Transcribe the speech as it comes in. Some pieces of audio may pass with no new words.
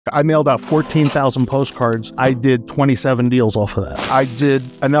I mailed out 14,000 postcards. I did 27 deals off of that. I did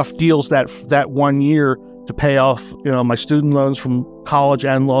enough deals that 1 year to pay off, my student loans from college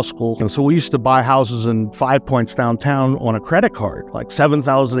and law school. And so we used to buy houses in 5 Points downtown on a credit card, like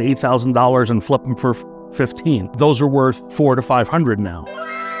 $7,000 to $8,000, and flip them for 15. Those are worth $400 to $500 now.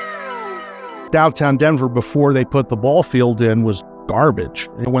 Downtown Denver, before they put the ball field in, was garbage.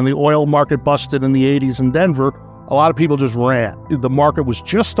 And when the oil market busted in the 80s in Denver, a lot of people just ran. The market was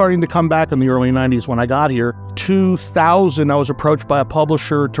just starting to come back in the early 90s when I got here. 2000, I was approached by a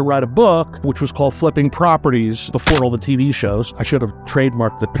publisher to write a book, which was called Flipping Properties, before all the TV shows. I should have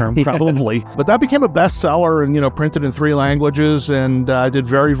trademarked the term probably. But that became a bestseller and, printed in 3 languages, and I did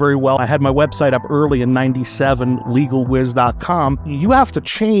very, very well. I had my website up early in 97, legalwiz.com. You have to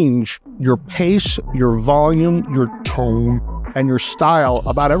change your pace, your volume, your tone, and your style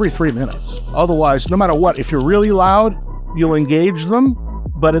about every 3 minutes. Otherwise, no matter what, if you're really loud, you'll engage them,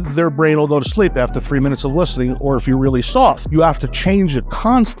 but their brain will go to sleep after 3 minutes of listening. Or if you're really soft, you have to change it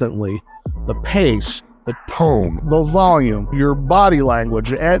constantly. The pace, the tone, the volume, your body language,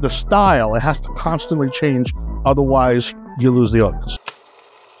 the style, it has to constantly change. Otherwise, you lose the audience.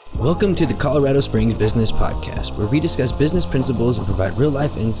 Welcome to the Colorado Springs Business Podcast, where we discuss business principles and provide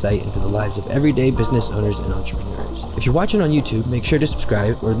real-life insight into the lives of everyday business owners and entrepreneurs. If you're watching on YouTube, make sure to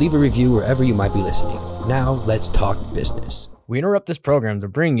subscribe or leave a review wherever you might be listening. Now, let's talk business. We interrupt this program to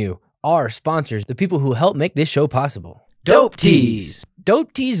bring you our sponsors, the people who help make this show possible. Dope Tees!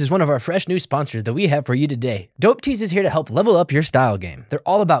 Dope Tees is one of our fresh new sponsors that we have for you today. Dope Tees is here to help level up your style game. They're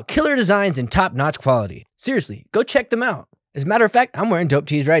all about killer designs and top-notch quality. Seriously, go check them out. As a matter of fact, I'm wearing Dope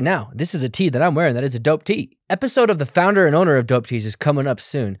Tees right now. This is a tee that I'm wearing that is a dope tee. Episode of the founder and owner of Dope Tees is coming up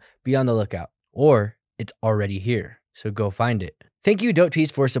soon. Be on the lookout. Or it's already here, so go find it. Thank you, Dope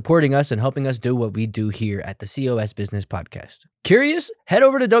Tees, for supporting us and helping us do what we do here at the COS Business Podcast. Curious? Head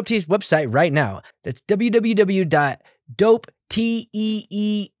over to Dope Tees' website right now. That's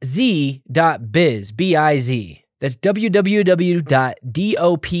www.dopeteez.biz, B-I-Z. That's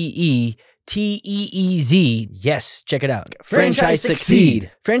www.dopeteez. Yes, check it out. Franchise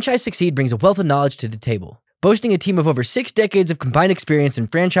Succeed. Franchise Succeed brings a wealth of knowledge to the table, boasting a team of over 6 decades of combined experience in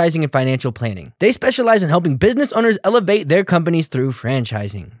franchising and financial planning. They specialize in helping business owners elevate their companies through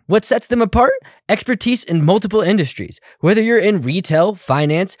franchising. What sets them apart? Expertise in multiple industries. Whether you're in retail,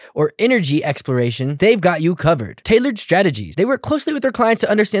 finance, or energy exploration, they've got you covered. Tailored strategies. They work closely with their clients to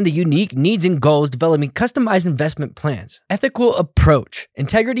understand the unique needs and goals, developing customized investment plans. Ethical approach.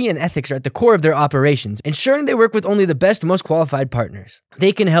 Integrity and ethics are at the core of their operations, ensuring they work with only the best and most qualified partners.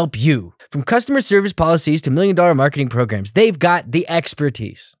 They can help you. From customer service policies to million-dollar marketing programs, they've got the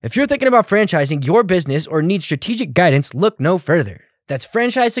expertise. If you're thinking about franchising your business or need strategic guidance, look no further. That's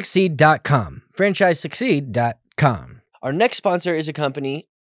franchisesucceed.com. franchisesucceed.com. Our next sponsor is a company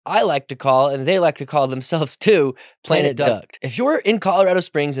I like to call, and they like to call themselves too, Planet Duct. If you're in Colorado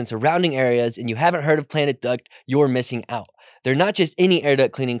Springs and surrounding areas and you haven't heard of Planet Duct, you're missing out. They're not just any air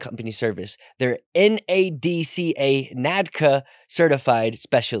duct cleaning company service. They're NADCA, NADCA certified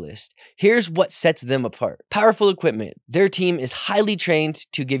specialist. Here's what sets them apart. Powerful equipment. Their team is highly trained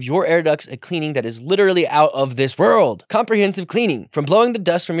to give your air ducts a cleaning that is literally out of this world. Comprehensive cleaning. From blowing the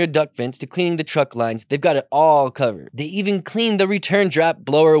dust from your duct vents to cleaning the truck lines, they've got it all covered. They even clean the return drop,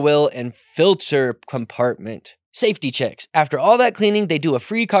 blower wheel, and filter compartment. Safety checks. After all that cleaning, they do a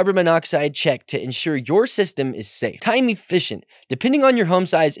free carbon monoxide check to ensure your system is safe. Time efficient. Depending on your home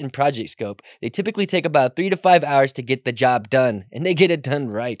size and project scope, they typically take about 3 to 5 hours to get the job done, and they get it done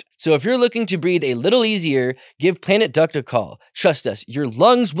right. So if you're looking to breathe a little easier, give Planet Duct a call. Trust us, your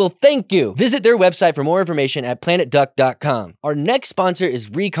lungs will thank you. Visit their website for more information at planetduct.com. Our next sponsor is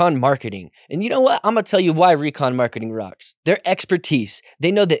Recon Marketing. And you know what? I'm going to tell you why Recon Marketing rocks. Their expertise.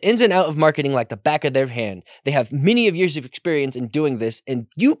 They know the ins and outs of marketing like the back of their hand. They have many of years of experience in doing this, and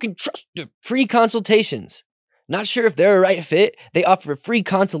you can trust them. Free consultations. Not sure if they're a right fit? They offer a free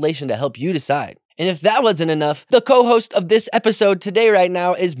consultation to help you decide. And if that wasn't enough, the co-host of this episode today right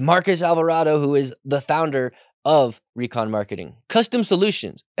now is Marcus Alvarado, who is the founder of Recon Marketing. Custom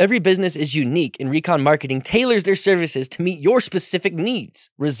solutions. Every business is unique, and Recon Marketing tailors their services to meet your specific needs.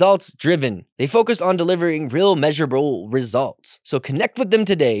 Results driven. They focus on delivering real measurable results. So connect with them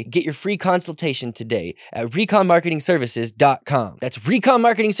today. Get your free consultation today at reconmarketingservices.com. That's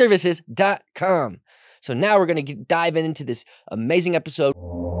reconmarketingservices.com. So now we're going to dive into this amazing episode.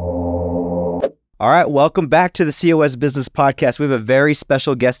 All right, welcome back to the COS Business Podcast. We have a very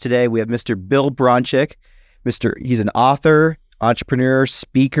special guest today. We have Mr. Bill Bronchick. He's an author, entrepreneur,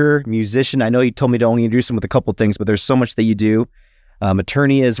 speaker, musician. I know you told me to only introduce him with a couple things, but there's so much that you do.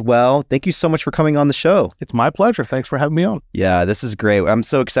 attorney as well. Thank you so much for coming on the show. It's my pleasure. Thanks for having me on. Yeah, this is great. I'm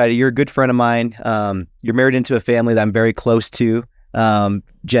so excited. You're a good friend of mine. You're married into a family that I'm very close to,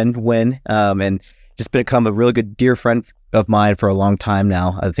 Jen Wynn, and just become a really good dear friend of mine for a long time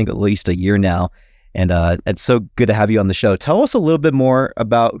now. I think at least a year now. And it's so good to have you on the show. Tell us a little bit more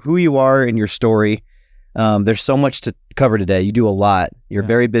about who you are and your story. There's so much to cover today. You do a lot. You're a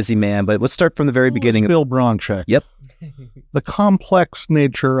very busy man, but let's start from the very beginning. Bill Bronchick. Yep. The complex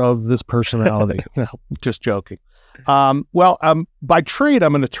nature of this personality. No, just joking. By trade,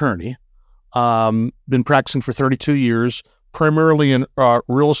 I'm an attorney. Been practicing for 32 years, primarily in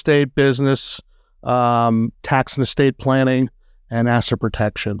real estate business, tax and estate planning, and asset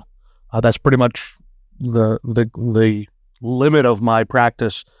protection. That's pretty much the limit of my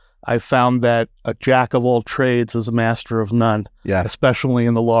practice. I found that a jack of all trades is a master of none, especially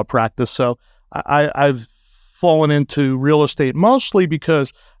in the law practice. So I've fallen into real estate mostly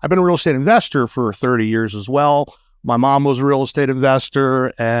because I've been a real estate investor for 30 years as well. My mom was a real estate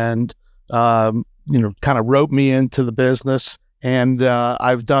investor and, kind of roped me into the business. And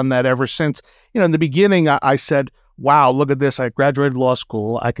I've done that ever since. In the beginning, I said, wow, look at this. I graduated law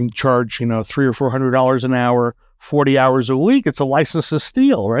school. I can charge, $300 or $400 an hour, 40 hours a week. It's a license to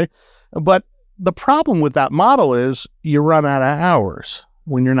steal, right? But the problem with that model is you run out of hours.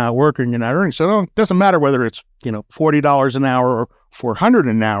 When you're not working, you're not earning. So it doesn't matter whether it's, $40 an hour or $400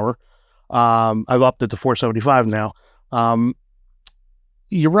 an hour. I've upped it to $475 now.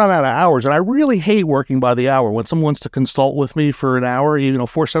 You run out of hours. And I really hate working by the hour. When someone wants to consult with me for an hour,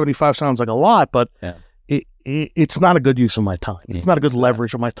 $475 sounds like a lot, but it's not a good use of my time. It's not a good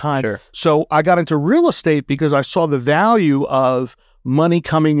leverage of my time. Sure. So I got into real estate because I saw the value of money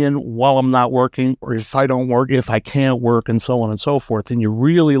coming in while I'm not working, or if I don't work, if I can't work, and so on and so forth. And you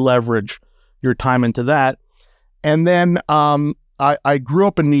really leverage your time into that. And then I grew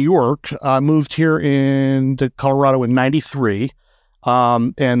up in New York. I moved here to Colorado in 93.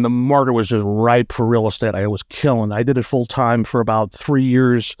 And the market was just ripe for real estate. I was killing. I did it full time for about 3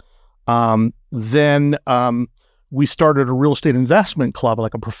 years. Then we started a real estate investment club,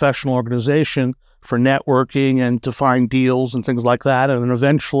 like a professional organization for networking and to find deals and things like that. And then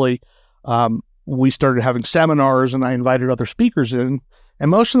eventually we started having seminars and I invited other speakers in,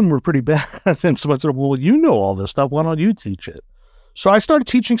 and most of them were pretty bad. And someone said, well, you know all this stuff. Why don't you teach it? So I started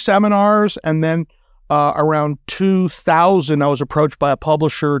teaching seminars, and then around 2000, I was approached by a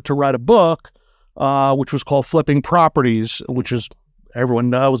publisher to write a book, which was called Flipping Properties, which is, everyone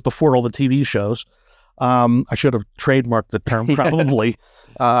knows, before all the TV shows. I should have trademarked the term, probably.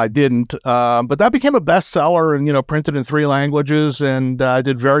 I didn't. But that became a bestseller and, printed in 3 languages, and I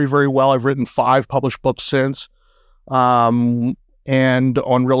did very, very well. I've written 5 published books since, and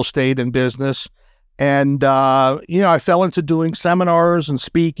on real estate and business. And, I fell into doing seminars and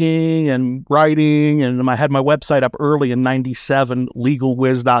speaking and writing, and I had my website up early in 97,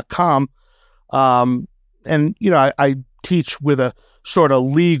 legalwiz.com. I teach with a sort of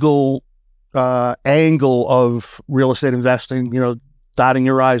legal angle of real estate investing, dotting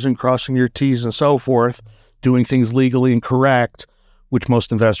your I's and crossing your T's and so forth, doing things legally and correct, which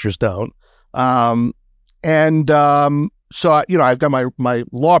most investors don't. So, I've got my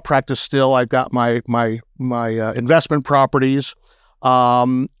law practice still. I've got my investment properties.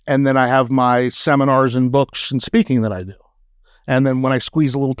 And then I have my seminars and books and speaking that I do. And then when I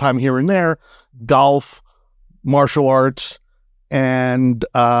squeeze a little time here and there, golf, martial arts, and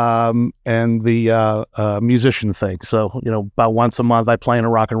the musician thing. So, about once a month I play in a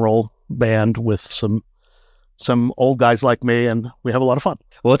rock and roll band with some old guys like me, and we have a lot of fun.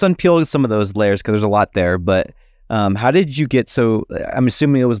 Well, let's unpeel some of those layers because there's a lot there, but how did you get so, I'm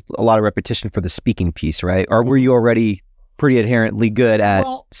assuming it was a lot of repetition for the speaking piece, right? Or were you already pretty inherently good at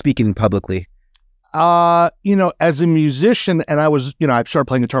speaking publicly? As a musician, and I was, I started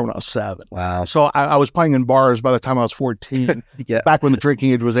playing guitar when I was 7. Wow. So I was playing in bars by the time I was 14, back when the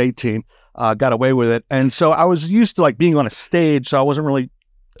drinking age was 18, got away with it. And so I was used to being on a stage, so I wasn't really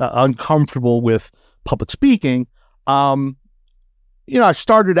uncomfortable with public speaking. I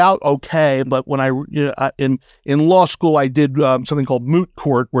started out okay, but when in law school, I did something called moot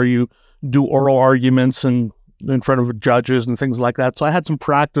court, where you do oral arguments and in front of judges and things like that. So I had some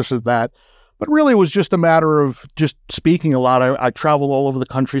practice at that. But really, it was just a matter of just speaking a lot. I traveled all over the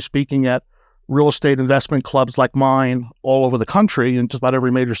country speaking at real estate investment clubs like mine all over the country, and just about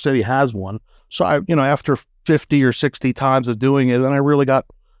every major city has one. So after 50 or 60 times of doing it, then I really got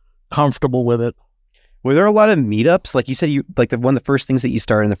comfortable with it. Were there a lot of meetups? Like you said, one of the first things that you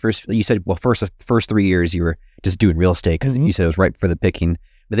started in the first 3 years, you were just doing real estate because you said it was ripe for the picking.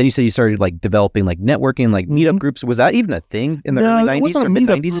 But then you said you started like developing like networking, like meetup groups. Was that even a thing in the early 90s? It wasn't a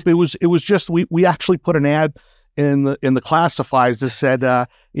meetup group. It was just we actually put an ad in the classifieds that said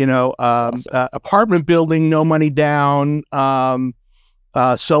apartment building, no money down,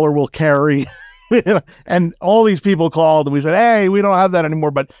 seller will carry. And all these people called and we said, hey, we don't have that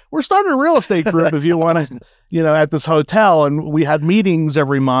anymore, but we're starting a real estate group if you want to, at this hotel. And we had meetings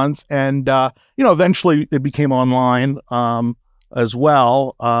every month. And, eventually it became online as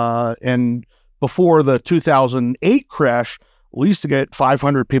well. And before the 2008 crash, we used to get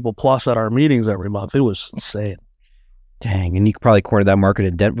 500 people plus at our meetings every month. It was insane. Dang. And you could probably corner that market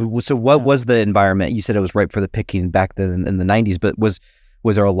in Denver. So what was the environment? You said it was ripe for the picking back then in the 90s, but was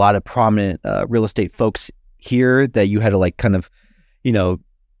there a lot of prominent real estate folks here that you had to like kind of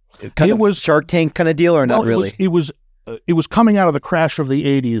Shark Tank kind of deal, or not really? It was coming out of the crash of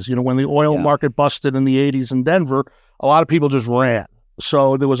the 80s. When the oil market busted in the 80s in Denver, a lot of people just ran.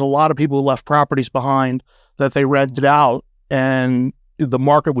 So there was a lot of people who left properties behind that they rented out, and the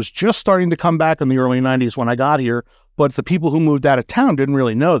market was just starting to come back in the early 90s when I got here, but the people who moved out of town didn't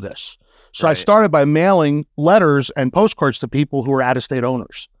really know this. So I started by mailing letters and postcards to people who were out-of-state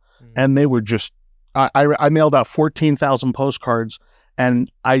owners. And they were just, I mailed out 14,000 postcards, and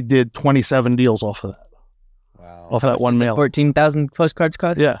I did 27 deals off of that. Wow. Off of that one mail. 14,000 postcards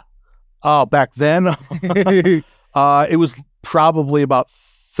cost? Yeah. Back then, it was probably about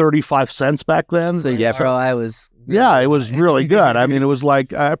 35 cents back then. So yeah, bro, I was... Yeah, it was really good. I mean, it was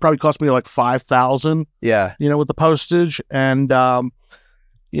like, it probably cost me like 5,000. Yeah. With the postage. And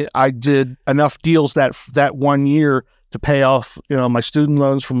I did enough deals that 1 year to pay off, my student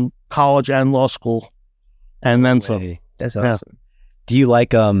loans from college and law school, and then some. That's awesome. Yeah. Do you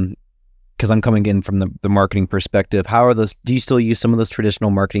like because I'm coming in from the marketing perspective, how are those? Do you still use some of those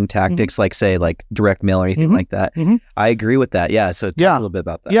traditional marketing tactics, like say like direct mail or anything like that? I agree with that. Yeah. So talk a little bit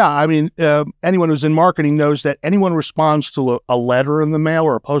about that. Yeah. I mean, anyone who's in marketing knows that anyone who responds to a letter in the mail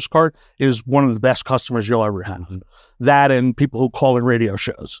or a postcard is one of the best customers you'll ever have. That and people who call in radio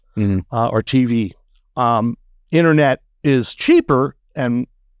shows or TV. Internet is cheaper and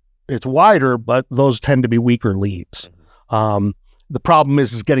it's wider, but those tend to be weaker leads. The problem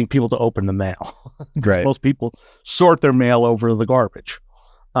is getting people to open the mail. Right. Most people sort their mail over the garbage.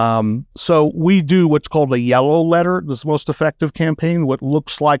 So we do what's called a yellow letter, this most effective campaign, what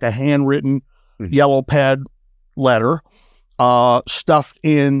looks like a handwritten yellow pad letter stuffed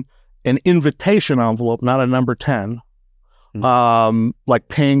in an invitation envelope, not a number 10, like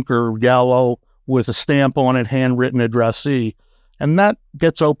pink or yellow with a stamp on it, handwritten addressee. And that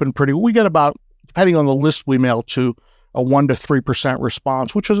gets open we get about, depending on the list we mail to, a 1% to 3%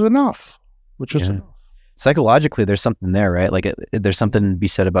 response, which is enough. Enough. Psychologically, there's something there, right? Like there's something to be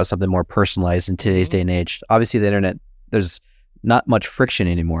said about something more personalized in today's day and age. Obviously, the internet, there's not much friction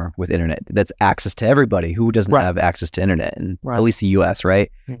anymore with internet. That's access to everybody who doesn't have access to internet, and at least the U.S., right?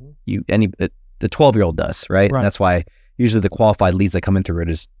 The 12-year-old does, right? And that's why usually the qualified leads that come in through it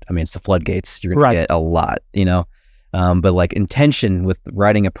is, it's the floodgates. You're going to get a lot, but like intention with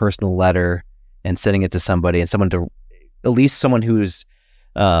writing a personal letter and sending it to somebody, and at least someone who's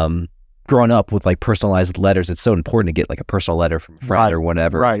grown up with like personalized letters. It's so important to get like a personal letter from a friend or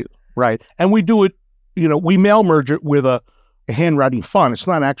whatever. Right. And we do it, we mail merge it with a handwriting font. It's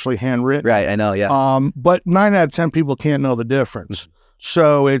not actually handwritten. Right, I know, yeah. But 9 out of 10 people can't know the difference.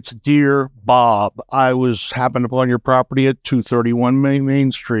 So it's Dear Bob, I happened upon your property at 231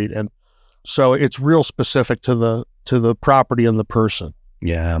 Main Street. And so it's real specific to the property and the person.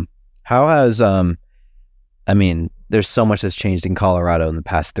 Yeah. How has, there's so much that's changed in Colorado in the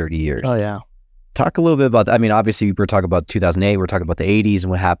past 30 years. Oh, yeah. Talk a little bit about that. Obviously, we're talking about 2008. We're talking about the 80s and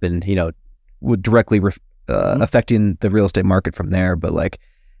what happened, would directly affecting the real estate market from there. But like,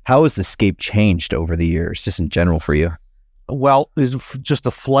 how has the scape changed over the years, just in general for you? Well, it's just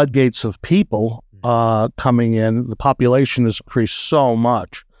the floodgates of people coming in. The population has increased so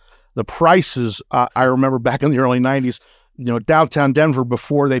much. The prices, I remember back in the early 90s, downtown Denver,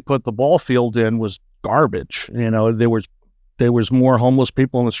 before they put the ball field in, was garbage. There was more homeless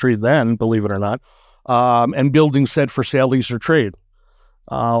people on the street then, believe it or not, and buildings said for sale, lease, or trade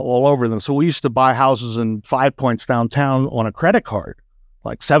all over them. So we used to buy houses in 5 Points downtown on a credit card,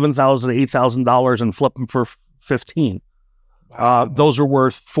 like $7,000 to $8,000, and flip them for $15,000. Wow. Those are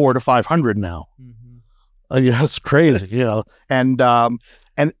worth $400 to $500 now. It's crazy,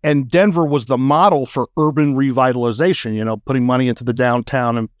 And Denver was the model for urban revitalization. Putting money into the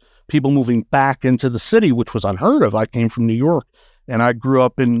downtown and people moving back into the city, which was unheard of. I came from New York, and I grew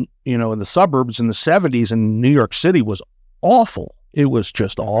up in the suburbs in the 70s, and New York City was awful. It was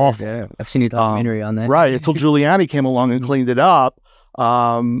just awful. Yeah, I've seen your documentary on that. Right, until Giuliani came along and cleaned it up.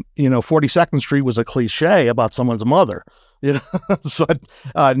 42nd Street was a cliche about someone's mother. So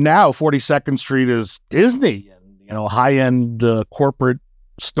now 42nd Street is Disney and, high-end corporate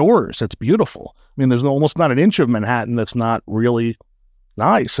stores. It's beautiful. I mean, there's almost not an inch of Manhattan that's not really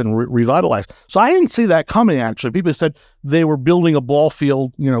nice and revitalized. So I didn't see that coming, actually. People said they were building a ball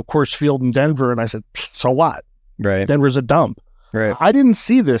field, course field in Denver. And I said, so what? Right. Denver's a dump. Right. I didn't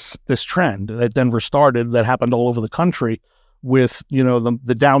see this trend that Denver started that happened all over the country with,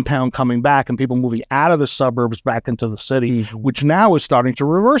 the downtown coming back and people moving out of the suburbs back into the city, which now is starting to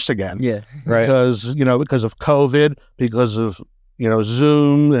reverse again. Yeah. Right. Because of COVID, because of,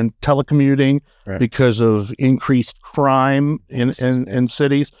 Zoom and telecommuting, right. because of increased crime in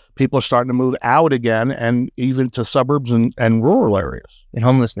cities, people are starting to move out again and even to suburbs and rural areas. And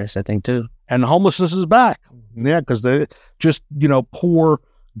homelessness, I think, too. And homelessness is back. Yeah, because they just, poor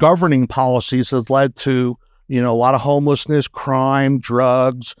governing policies has led to, a lot of homelessness, crime,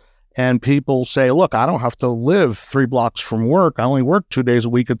 drugs, and people say, look, I don't have to live 3 blocks from work. I only work 2 days a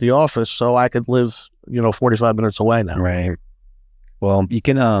week at the office, so I could live, 45 minutes away now. Right. Well, you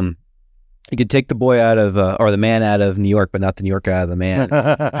can take the boy out of, or the man out of New York, but not the New Yorker out of the man.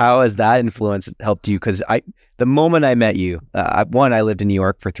 How has that influence helped you? Because the moment I met you, I lived in New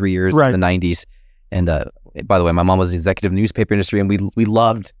York for 3 years in the 90s. And by the way, my mom was the executive of the newspaper industry, and we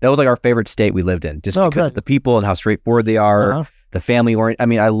loved, that was like our favorite state we lived in, just because of the people and how straightforward they are. The family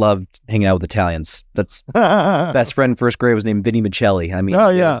I loved hanging out with Italians. That's best friend in first grade was named Vinnie Michelli. It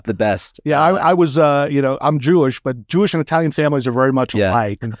was the best. Yeah, I was, I'm Jewish, but Jewish and Italian families are very much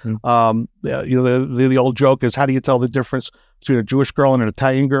alike. The old joke is, how do you tell the difference between a Jewish girl and an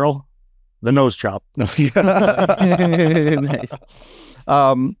Italian girl? The nose chop. Nice.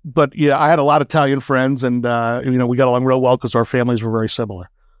 But yeah, I had a lot of Italian friends, and we got along real well because our families were very similar.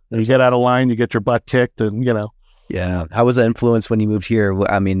 You get out of line, you get your butt kicked, and Yeah. How was that influence when you moved here?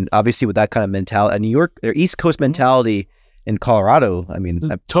 Obviously with that kind of mentality, New York or East Coast mentality in Colorado,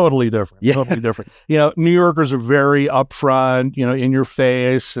 totally different. Yeah. Totally different. New Yorkers are very upfront, in your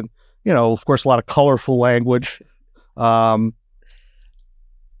face, and of course a lot of colorful language.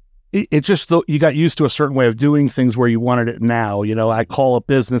 It's just you got used to a certain way of doing things where you wanted it now. I call a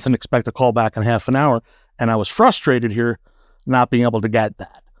business and expect a call back in half an hour, and I was frustrated here not being able to get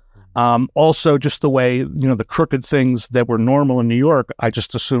that. Also, just the way, the crooked things that were normal in New York, I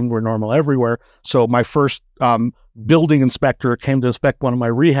just assumed were normal everywhere. So my first building inspector came to inspect one of my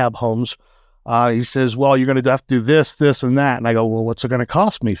rehab homes. He says, well, you're going to have to do this, this, and that. And I go, well, what's it going to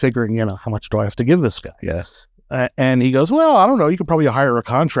cost me? Figuring, how much do I have to give this guy? Yeah. And he goes, well, I don't know. You could probably hire a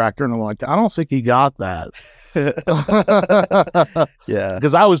contractor. And I'm like, I don't think he got that. Yeah.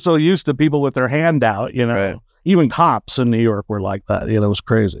 Because I was so used to people with their hand out, Right. Even cops in New York were like that. It was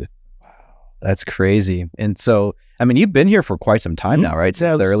crazy. That's crazy. And so, you've been here for quite some time now, right?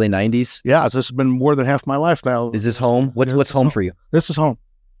 Since the early 90s? Yeah, this has been more than half my life now. Is this home? What's home for you? This is home.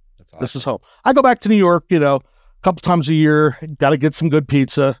 That's awesome. This is home. I go back to New York, a couple times a year. Got to get some good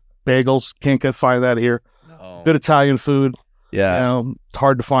pizza, bagels. Can't find that here. No. Good Italian food. Yeah. It's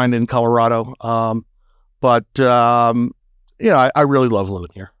hard to find in Colorado. But I really love living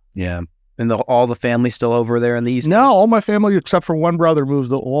here. Yeah. And all the family still over there in the East Coast? No, all my family except for one brother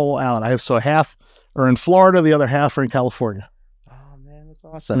moved all out. Half are in Florida, the other half are in California. Oh man, that's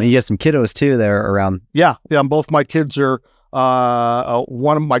awesome. And you have some kiddos too there around. Yeah. Both my kids are.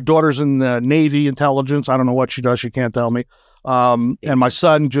 One of my daughter's in the Navy intelligence. I don't know what she does. She can't tell me. And my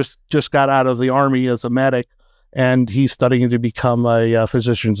son just got out of the Army as a medic, and he's studying to become a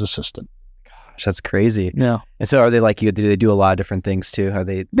physician's assistant. Gosh, that's crazy. Yeah. And so, are they like you? Do they do a lot of different things too? Are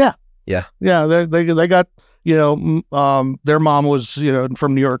they? Yeah. Yeah. Yeah. They got, their mom was,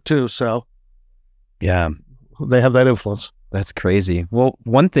 from New York too. So yeah, they have that influence. That's crazy. Well,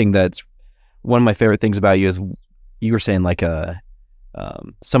 one thing that's one of my favorite things about you is you were saying like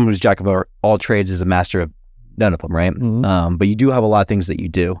someone who's jack of all trades is a master of none of them, right? Mm-hmm. But you do have a lot of things that you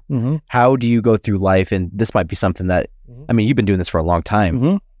do. Mm-hmm. How do you go through life? And this might be something that, you've been doing this for a long time.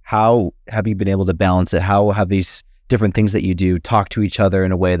 Mm-hmm. How have you been able to balance it? How have these different things that you do talk to each other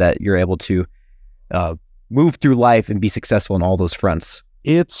in a way that you're able to move through life and be successful on all those fronts?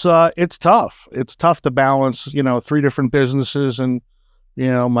 It's tough. It's tough to balance, 3 different businesses and,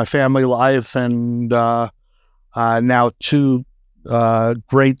 my family life and now 2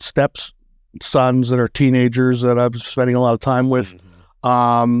 great stepsons that are teenagers that I'm spending a lot of time with,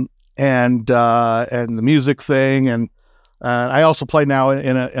 and the music thing, and I also play now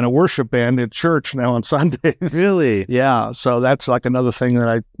in a worship band at church now on Sundays. Really? Yeah. So that's like another thing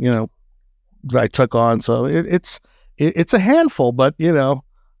that I took on. So it's a handful, but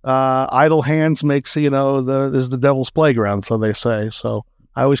idle hands makes, is the devil's playground, so they say. So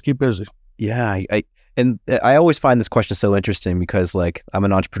I always keep busy. Yeah. I always find this question so interesting because like I'm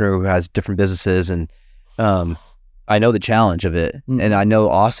an entrepreneur who has different businesses, and I know the challenge of it. And I know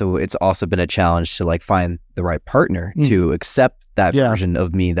also it's also been a challenge to like find the right partner to accept that version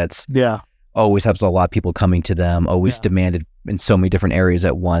of me that's always has a lot of people coming to them, always demanded in so many different areas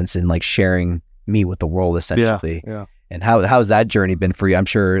at once, and like sharing me with the world essentially. And how's that journey been for you? I'm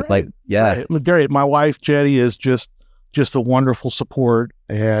sure Great. My wife Jenny is just a wonderful support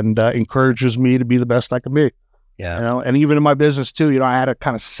and encourages me to be the best I can be. And even in my business too, I had a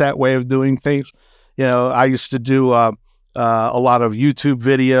kind of set way of doing things. I used to do a lot of YouTube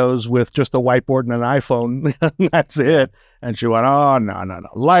videos with just a whiteboard and an iPhone. That's it. And she went, oh, no.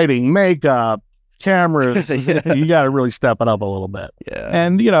 Lighting, makeup, cameras. You got to really step it up a little bit.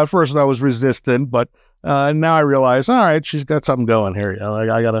 And, at first I was resistant, but now I realize, all right, she's got something going here.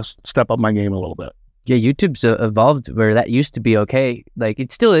 I got to step up my game a little bit. Yeah, YouTube's evolved where that used to be okay. Like,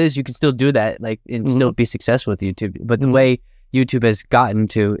 it still is. You can still do that, like, and still be successful with YouTube. But the way YouTube has gotten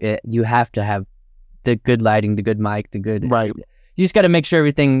to it, you have to have the good lighting, the good mic, the good... Right. You just got to make sure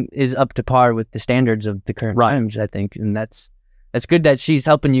everything is up to par with the standards of the current times, I think. And that's good that she's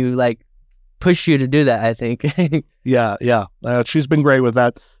helping you, like, push you to do that, I think. She's been great with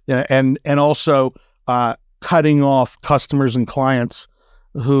that. And also cutting off customers and clients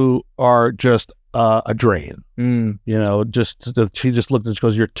who are just a drain. She just looked and she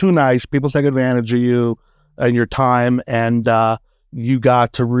goes, you're too nice. People take advantage of you and your time, and you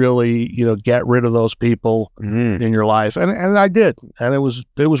got to really, get rid of those people in your life. And I did. And it was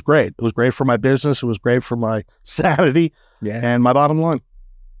great. It was great for my business. It was great for my sanity and my bottom line.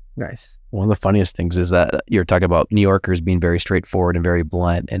 Nice. One of the funniest things is that you're talking about New Yorkers being very straightforward and very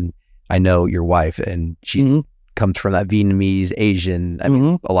blunt. And I know your wife, and she comes from that Vietnamese, Asian. I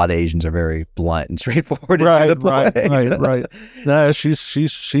mean, a lot of Asians are very blunt and straightforward. Right. No,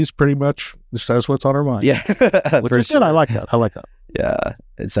 she's pretty much says what's on her mind. Yeah. Which is good. I like that. Yeah.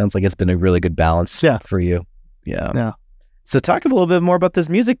 It sounds like it's been a really good balance for you. Yeah. So talk a little bit more about this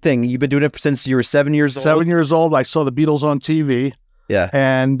music thing. You've been doing it since you were 7 years old. 7 years old. I saw the Beatles on TV. Yeah.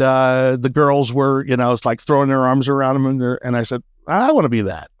 And the girls were, it's like throwing their arms around them. And I said, I want to be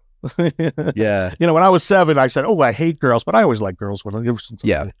that. Yeah. When I was 7, I said, I hate girls, but I always liked girls when I was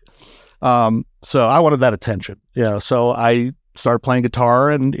so I wanted that attention. So I started playing guitar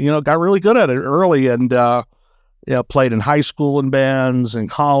and, got really good at it early, and played in high school in bands, in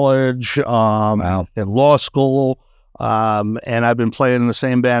college, in law school. And I've been playing in the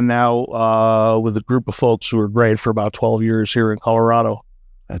same band now with a group of folks who are great for about 12 years here in Colorado.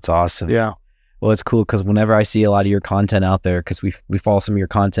 That's awesome. Yeah. Well, it's cool because whenever I see a lot of your content out there, because we follow some of your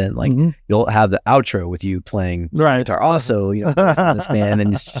content, like you'll have the outro with you playing guitar. Also, this man,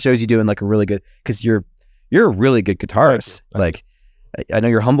 and it shows you doing like a really good, because you're a really good guitarist. Like, I know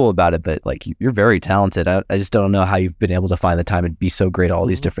you're humble about it, but like you're very talented. I just don't know how you've been able to find the time and be so great at all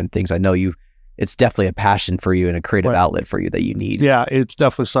these different things. I know it's definitely a passion for you and a creative outlet for you that you need. Yeah, it's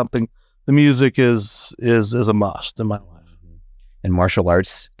definitely something. The music is a must in my life. And martial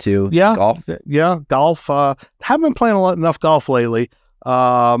arts too. Yeah. Golf. Yeah. Golf. Haven't been playing enough golf lately.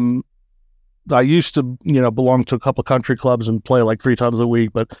 I used to, belong to a couple of country clubs and play like 3 times a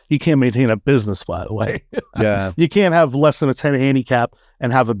week, but you can't maintain a business, by the way. Yeah. You can't have less than a 10 handicap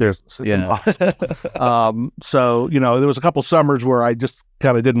and have a business. It's impossible. So, there was a couple summers where I just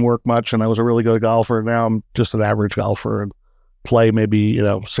kind of didn't work much and I was a really good golfer. Now I'm just an average golfer and play maybe,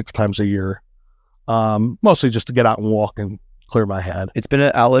 6 times a year. Mostly just to get out and walk and clear my head. It's been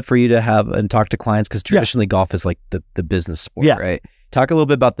an outlet for you to have and talk to clients, because traditionally golf is like the business sport, right? Talk a little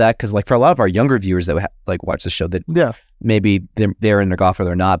bit about that, because like for a lot of our younger viewers that like watch the show, that maybe they're in their golf or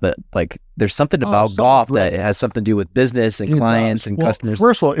they're not, but like there's something about golf that has something to do with business and clients and customers.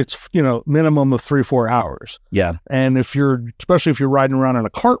 First of all, it's minimum of 3-4 hours. Yeah, and especially if you're riding around in a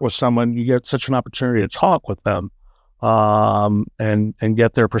cart with someone, you get such an opportunity to talk with them, and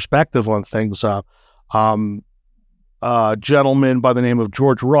get their perspective on things. Gentleman by the name of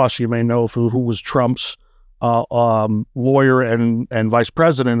George Ross, you may know, who was Trump's lawyer and vice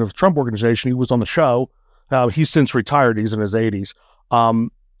president of the Trump organization. He was on the show. He's since retired. He's in his 80s.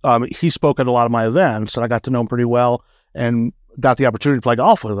 He spoke at a lot of my events, and I got to know him pretty well and got the opportunity to play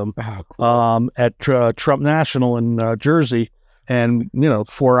golf with him at Trump National in Jersey. And,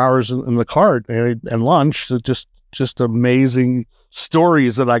 4 hours in the cart and lunch. So just amazing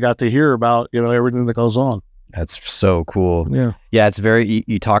stories that I got to hear about, everything that goes on. That's so cool. Yeah. It's very,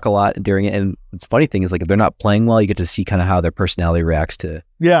 you talk a lot during it. And the funny thing is, like, if they're not playing well, you get to see kind of how their personality reacts to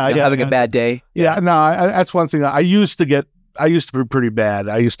having a bad day. Yeah. No, that's one thing. I I used to be pretty bad.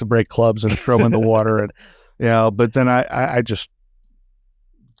 I used to break clubs and throw them in the water, and but then I just,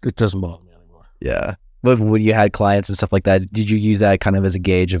 it doesn't bother me anymore. Yeah. But when you had clients and stuff like that, did you use that kind of as a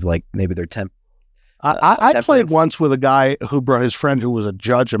gauge of like maybe their I played once with a guy who brought his friend who was a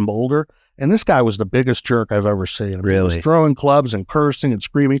judge in Boulder, and this guy was the biggest jerk I've ever seen. Really? He was throwing clubs and cursing and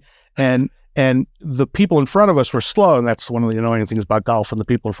screaming, and the people in front of us were slow, and that's one of the annoying things about golf, and the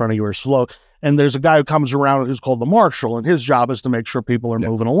people in front of you are slow. And there's a guy who comes around who's called the marshal, and his job is to make sure people are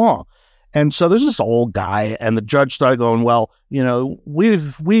moving along. And so there's this old guy, and the judge started going, well,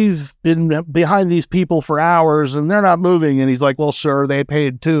 we've been behind these people for hours, and they're not moving. And he's like, well, sir, they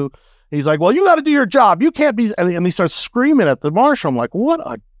paid too. He's like, well, you got to do your job. You can't be, and he starts screaming at the marshal. I'm like, what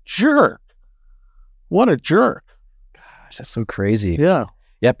a jerk. What a jerk. Gosh, that's so crazy. Yeah.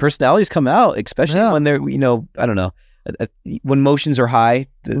 Yeah, personalities come out, especially when they're, I don't know, when emotions are high,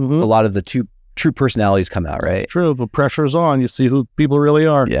 a lot of the true personalities come out, right? It's true. The pressure's on. You see who people really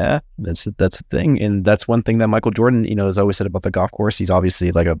are. Yeah, that's the thing. And that's one thing that Michael Jordan, has always said about the golf course. He's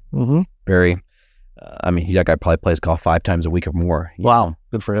obviously like a very, that guy probably plays golf 5 times a week or more. Wow.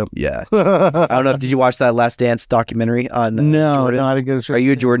 Good for him. Yeah. I don't know. Did you watch that Last Dance documentary on Jordan? No, I didn't get a chance. Are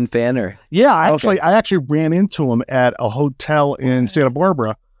you a Jordan fan or? Yeah, I actually ran into him at a hotel in Santa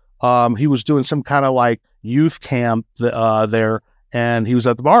Barbara. He was doing some kind of like youth camp there, and he was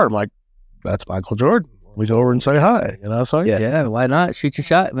at the bar. I'm like, that's Michael Jordan. We go over and say hi, So yeah, why not? Shoot your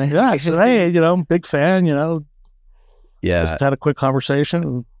shot, man. Yeah, I said, hey, big fan, Yeah. Just had a quick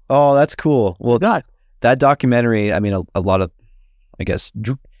conversation. Oh, that's cool. Well, that documentary, I mean, a lot of, I guess,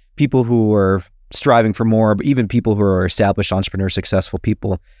 people who are striving for more, but even people who are established entrepreneurs, successful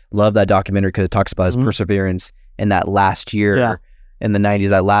people, love that documentary because it talks about his perseverance in that last year in the 90s,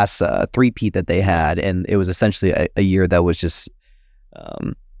 that last three-peat that they had. And it was essentially a year that was just,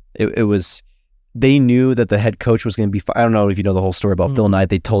 it was, they knew that the head coach was going to be, I don't know if you know the whole story about Phil Knight.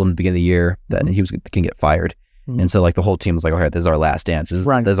 They told him at the beginning of the year that he was going to get fired. And so like the whole team was like, all right, this is our last dance. This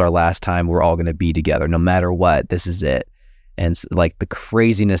is our last time we're all going to be together. No matter what, this is it. And like the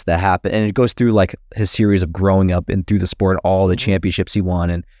craziness that happened. And it goes through like his series of growing up and through the sport, all the championships he won,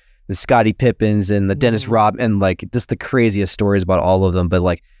 and the Scottie Pippens and the Dennis Rodman, and like just the craziest stories about all of them. But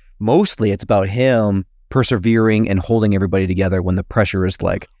like mostly it's about him persevering and holding everybody together when the pressure is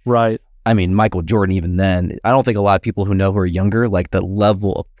like, I mean, Michael Jordan, even then, I don't think a lot of people who know who are younger, like the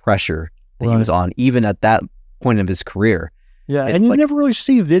level of pressure that he was on, even at that point of his career. Yeah, and you never really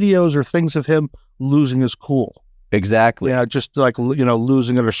see videos or things of him losing his cool. Exactly. Yeah, just like,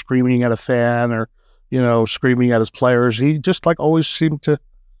 losing it or screaming at a fan or, screaming at his players. He just like always seemed to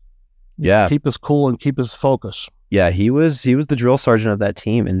keep his cool and keep his focus. Yeah, he was the drill sergeant of that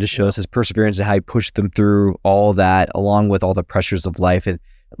team, and just shows his perseverance and how he pushed them through all that, along with all the pressures of life. And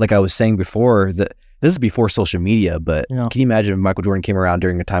like I was saying before, this is before social media, but can you imagine if Michael Jordan came around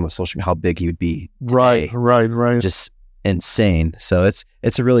during a time of social media, how big he would be today? Right. Just insane. So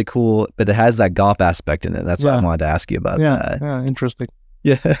it's a really cool, but it has that golf aspect in it. That's what I wanted to ask you about that. Yeah, interesting.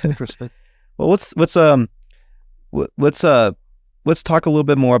 Yeah, interesting. Well, let's talk a little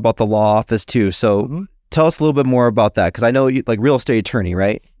bit more about the law office too. So tell us a little bit more about that, because I know you like real estate attorney,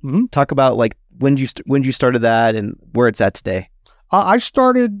 right? Talk about like when you started that and where it's at today. I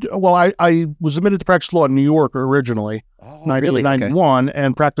started, I was admitted to practice law in New York originally, 1991,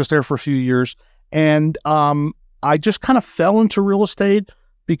 and practiced there for a few years. And I just kind of fell into real estate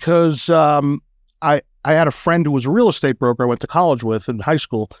because I had a friend who was a real estate broker I went to college with in high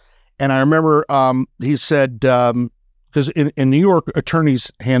school. And I remember he said, because in New York,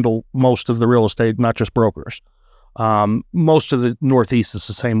 attorneys handle most of the real estate, not just brokers. Most of the Northeast is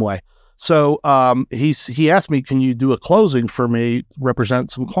the same way. So he asked me, can you do a closing for me, represent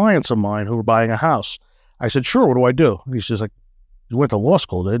some clients of mine who were buying a house? I said, sure, what do I do? He's just like, you went to law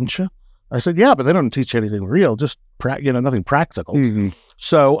school, didn't you? I said, yeah, but they don't teach anything real, just nothing practical.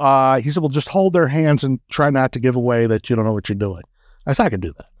 So he said, well, just hold their hands and try not to give away that you don't know what you're doing. I said, I can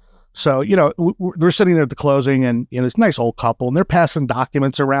do that. So, they're sitting there at the closing, and it's a nice old couple, and they're passing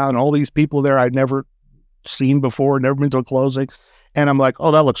documents around, all these people there I'd never seen before, never been to a closing. And I'm like,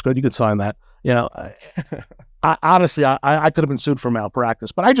 oh, that looks good. You could sign that. I honestly, I could have been sued for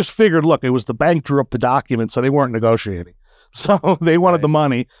malpractice, but I just figured, look, it was the bank drew up the documents, so they weren't negotiating. So they wanted the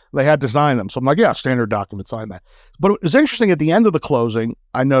money. They had to sign them. So I'm like, yeah, standard document, sign that. But it was interesting. At the end of the closing,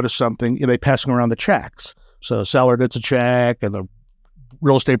 I noticed something, they passing around the checks. So the seller gets a check, and the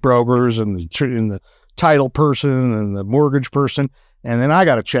real estate brokers and the title person and the mortgage person. And then I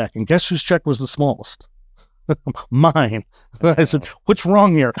got a check, and guess whose check was the smallest? Mine. I said, what's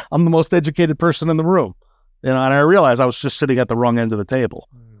wrong here? I'm the most educated person in the room. And I realized I was just sitting at the wrong end of the table.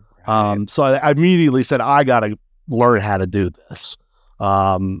 So I immediately said, I got to learn how to do this.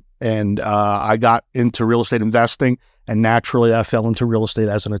 I got into real estate investing, and naturally I fell into real estate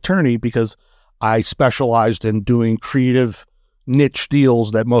as an attorney because I specialized in doing creative niche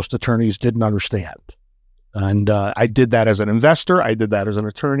deals that most attorneys didn't understand. And I did that as an investor. I did that as an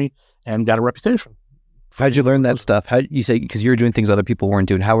attorney and got a reputation. How'd you learn that stuff? How you say, because you were doing things other people weren't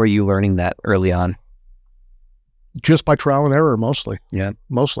doing. How were you learning that early on? Just by trial and error, mostly. Yeah.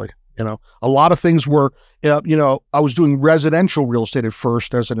 Mostly. A lot of things were, I was doing residential real estate at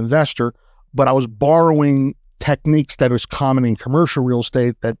first as an investor, but I was borrowing techniques that was common in commercial real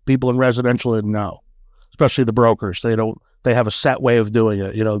estate that people in residential didn't know, especially the brokers. They have a set way of doing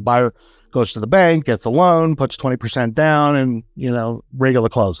it. The buyer goes to the bank, gets a loan, puts 20% down, and, regular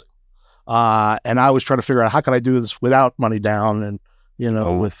closing. And I was trying to figure out how can I do this without money down and,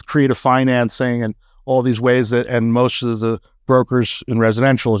 with creative financing and all these ways and most of the brokers in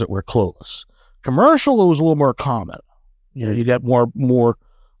residential were clueless. Commercial, it was a little more common. You get more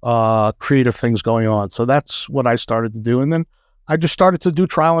creative things going on. So that's what I started to do. And then I just started to do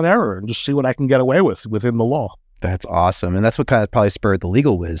trial and error and just see what I can get away with within the law. That's awesome. And that's what kind of probably spurred the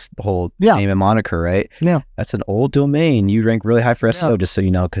Legal Whiz, the whole name and moniker, right? Yeah. That's an old domain. You rank really high for SEO, just so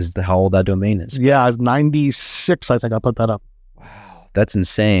you know, because how old that domain is. Yeah, 96, I think I put that up. Wow. That's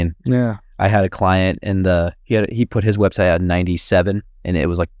insane. Yeah. I had a client and he put his website out in 97 and it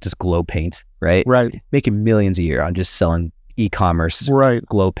was like just glow paint, right? Right. Making millions a year on just selling e-commerce,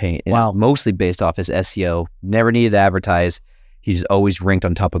 glow paint. And wow. Mostly based off his SEO, never needed to advertise. He just always ranked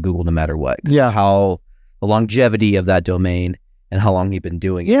on top of Google no matter what. Yeah. How the longevity of that domain and how long he'd been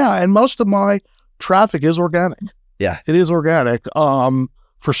doing it. Yeah. And most of my traffic is organic. Yeah. It is organic.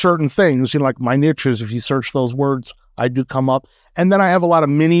 For certain things, like my niches, if you search those words, I do come up. And then I have a lot of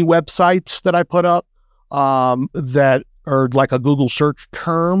mini websites that I put up that are like a Google search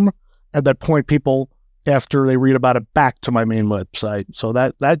term and that point people after they read about it back to my main website. So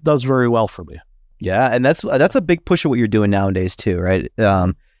that does very well for me. Yeah. And that's a big push of what you're doing nowadays too, right?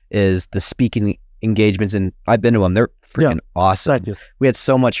 Is the speaking engagements. And I've been to them. They're freaking awesome. Thank you. We had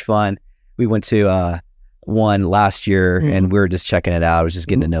so much fun. We went to one last year and we were just checking it out. I was just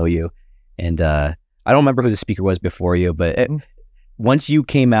getting to know you. And I don't remember who the speaker was before you, but once you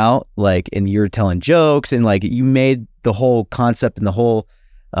came out, and you're telling jokes and you made the whole concept and the whole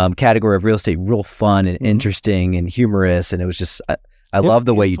category of real estate real fun and interesting and humorous. And it was just, I love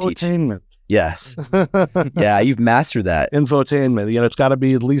the way you teach. Infotainment. Yes. Yeah, you've mastered that. Infotainment. It's got to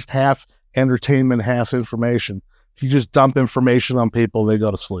be at least half entertainment, half information. If you just dump information on people, they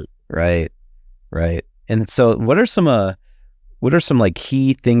go to sleep. Right. And so what are some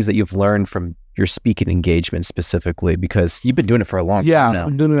key things that you've learned from your speaking engagement specifically? Because you've been doing it for a long time now. Yeah, I've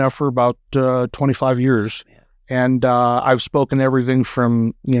been doing it for about 25 years. Man. And I've spoken everything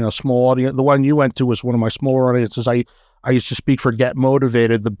from, small audience. The one you went to was one of my smaller audiences. I used to speak for Get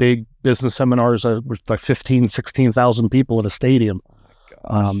Motivated, the big business seminars with like 15, 16,000 people in a stadium.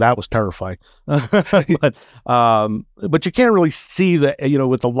 That was terrifying. But you can't really see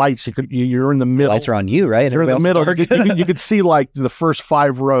with the lights. You're in the middle. The lights are on you, right? You're in the middle. You could see like the first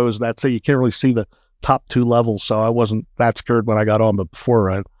 5 rows. That's it. You can't really see the top 2 levels. So I wasn't that scared when I got on. But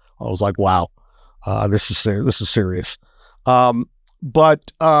before I was like, wow, this is serious. I've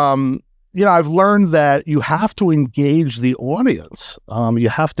learned that you have to engage the audience. You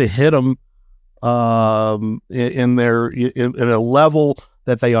have to hit them in a level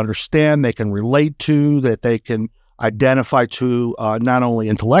that they understand, they can relate to, that they can identify to, not only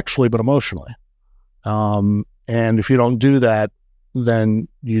intellectually but emotionally. And if you don't do that, then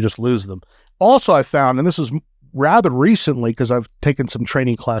you just lose them. Also, I found, and this is rather recently because I've taken some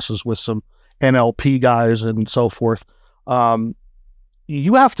training classes with some NLP guys and so forth,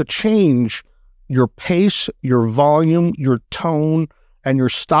 you have to change your pace, your volume, your tone, and your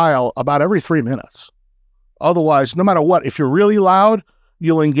style about every 3 minutes. Otherwise, no matter what, if you're really loud,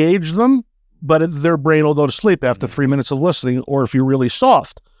 you'll engage them, but their brain will go to sleep after 3 minutes of listening. Or if you're really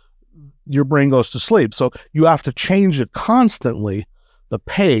soft, your brain goes to sleep. So you have to change it constantly, the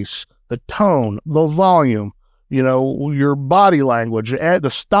pace, the tone, the volume, your body language, the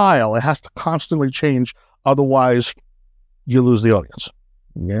style. It has to constantly change. Otherwise, you lose the audience.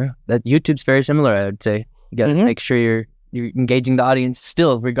 Yeah. That YouTube's very similar, I would say. You got to make sure you're engaging the audience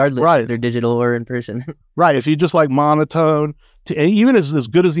still, regardless if they're digital or in person. Right. If you just like monotone, even as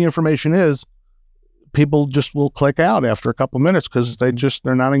good as the information is, people just will click out after a couple minutes because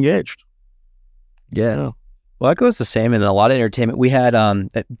they're not engaged. Yeah. Well, that goes the same in a lot of entertainment. We had,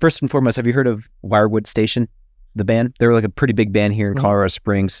 first and foremost, have you heard of Wirewood Station, the band? They were like a pretty big band here in Colorado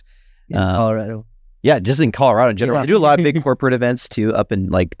Springs. Colorado. Yeah, just in Colorado in general. They do a lot of big corporate events too, up in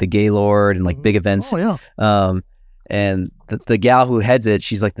like the Gaylord and like big events. Oh, yeah. And the gal who heads it,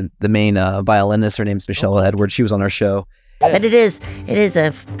 she's like the main violinist. Her name's Michelle Edwards. She was on our show. But it is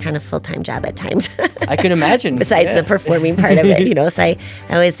a kind of full-time job at times. I can imagine. Besides the performing part of it, So I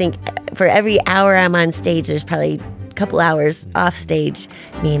always think for every hour I'm on stage, there's probably a couple hours off stage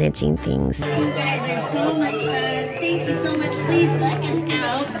managing things. You guys are so much fun. Thank you so much. Please check us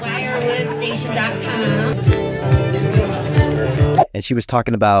out, wirewoodstation.com. And she was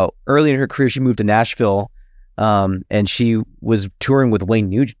talking about early in her career, she moved to Nashville, and she was touring with Wayne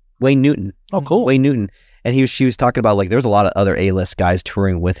Newton. Oh, cool. Wayne Newton. And she was talking about, like, there was a lot of other A-list guys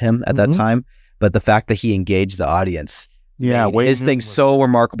touring with him at that time, but the fact that he engaged the audience, his thing's so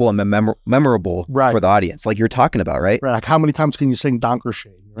remarkable and memorable for the audience, like you're talking about, right? Right. Like, how many times can you sing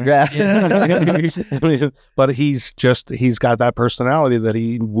Donkershane? Right? Yeah. But he's got that personality that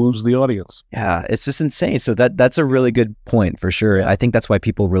he woos the audience. Yeah, it's just insane. So that's a really good point for sure. Yeah. I think that's why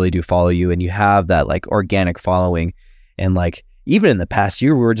people really do follow you, and you have that like organic following, and like, even in the past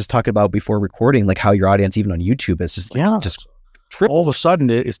year, we were just talking about before recording, like how your audience, even on YouTube, is just just tripled. All of a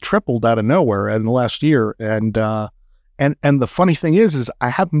sudden, it's tripled out of nowhere in the last year. And the funny thing is I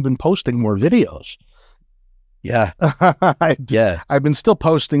haven't been posting more videos. Yeah, I've been still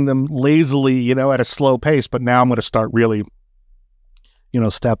posting them lazily, at a slow pace. But now I'm going to start really,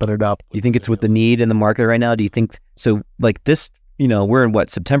 stepping it up. You think it's with the need in the market right now? Do you think so? Like this, we're in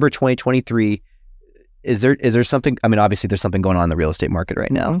September 2023. Is there something, I mean, obviously there's something going on in the real estate market right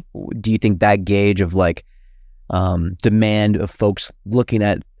now. Do you think that gauge of like demand of folks looking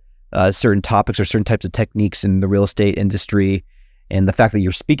at certain topics or certain types of techniques in the real estate industry, and the fact that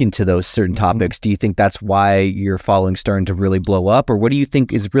you're speaking to those certain topics, do you think that's why your following's starting to really blow up? Or what do you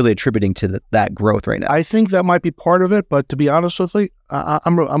think is really attributing to that growth right now? I think that might be part of it, but to be honest with you,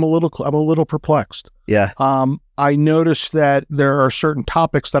 I'm a little perplexed. Yeah. I noticed that there are certain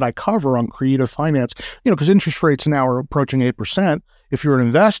topics that I cover on creative finance, because interest rates now are approaching 8%. If you're an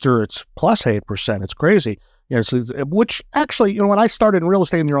investor, it's plus 8%. It's crazy. Which actually, when I started in real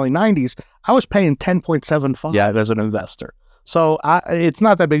estate in the early 90s, I was paying 10.75 as an investor. So it's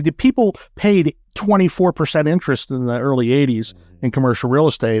not that big. The people paid 24% interest in the early 80s in commercial real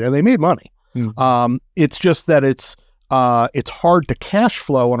estate, and they made money. It's just that it's hard to cash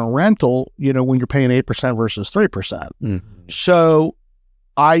flow on a rental, when you're paying 8% versus 3%. So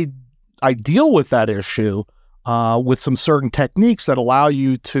I deal with that issue with some certain techniques that allow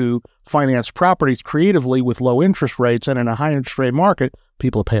you to finance properties creatively with low interest rates, and in a high interest rate market,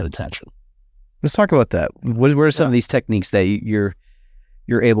 people are paying attention. Let's talk about that. What are some of these techniques that you're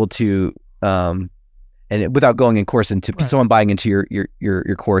able to, and without going in course into someone buying into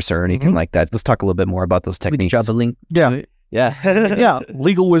your course or anything like that? Let's talk a little bit more about those techniques. We can drop the link. Yeah. Yeah.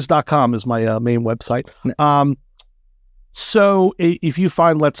 Legalwiz.com is my main website. So if you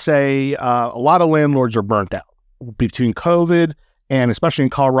find, let's say, a lot of landlords are burnt out between COVID and especially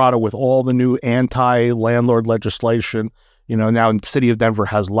in Colorado with all the new anti-landlord legislation. Now in the city of Denver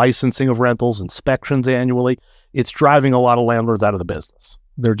has licensing of rentals, inspections annually. It's driving a lot of landlords out of the business.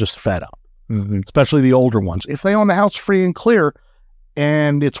 They're just fed up, especially the older ones. If they own the house free and clear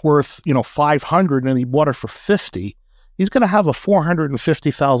and it's worth, $500 and he bought it for $50, he's going to have a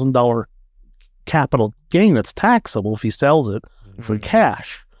 $450,000 capital gain that's taxable if he sells it for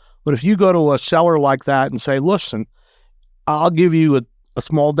cash. But if you go to a seller like that and say, listen, I'll give you a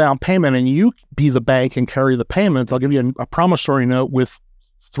small down payment and you be the bank and carry the payments, I'll give you a promissory note with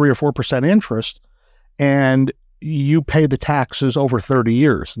 3 or 4% interest, and you pay the taxes over 30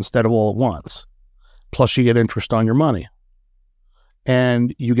 years instead of all at once. Plus you get interest on your money.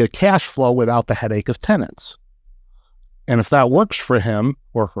 And you get cash flow without the headache of tenants. And if that works for him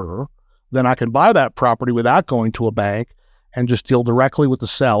or her, then I can buy that property without going to a bank and just deal directly with the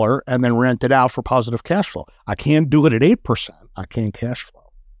seller and then rent it out for positive cash flow. I can't do it at 8%. I can't cash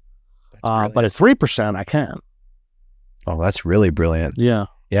flow. But at 3%, I can. Oh, that's really brilliant. Yeah.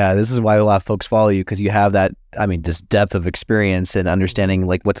 Yeah, this is why a lot of folks follow you, because you have that, this depth of experience and understanding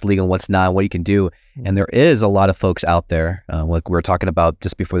like what's legal and what's not, what you can do. And there is a lot of folks out there, like we were talking about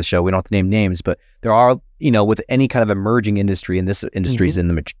just before the show, we don't have to name names, but there are, with any kind of emerging industry, and this industry is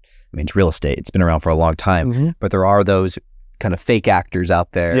it's real estate. It's been around for a long time, but there are those kind of fake actors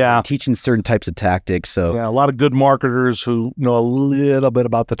out there teaching certain types of tactics. So a lot of good marketers who know a little bit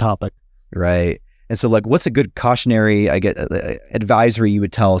about the topic. Right. And so like, what's a good cautionary, advisory you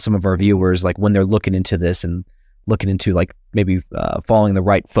would tell some of our viewers, like when they're looking into this and looking into like maybe following the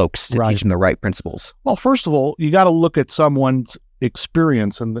right folks to teach them the right principles? Well, first of all, you got to look at someone's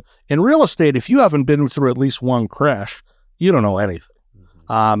experience. And in real estate, if you haven't been through at least one crash, you don't know anything.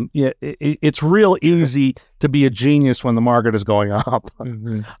 It's real easy to be a genius when the market is going up.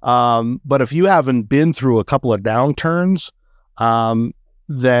 But if you haven't been through a couple of downturns,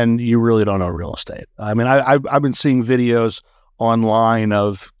 then you really don't know real estate. I mean, I've been seeing videos online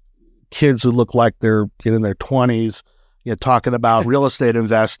of kids who look like they're in their 20s, talking about real estate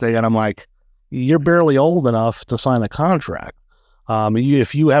investing, and I'm like, you're barely old enough to sign a contract.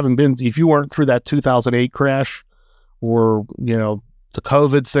 If you weren't through that 2008 crash, or the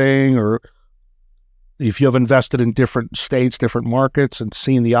COVID thing, or if you have invested in different states, different markets, and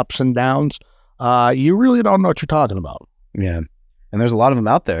seen the ups and downs, you really don't know what you're talking about. Yeah. And there's a lot of them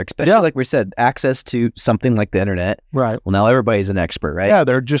out there, especially like we said, access to something like the internet. Right. Well, now everybody's an expert, right? Yeah,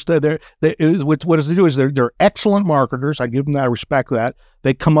 they're just, what does it do is they're excellent marketers. I give them that, I respect that.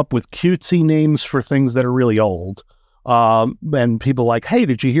 They come up with cutesy names for things that are really old. And people like, hey,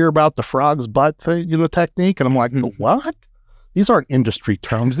 did you hear about the frog's butt thing, technique? And I'm like, what? These aren't industry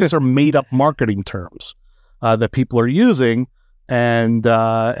terms. These are made up marketing terms that people are using and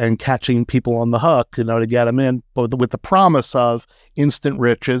catching people on the hook, to get them in, but with the promise of instant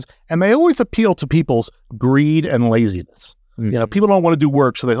riches. And they always appeal to people's greed and laziness. People don't want to do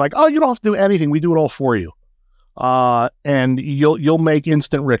work, so they're like, oh, you don't have to do anything. We do it all for you. And you'll make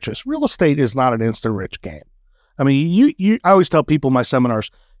instant riches. Real estate is not an instant rich game. I mean, I always tell people in my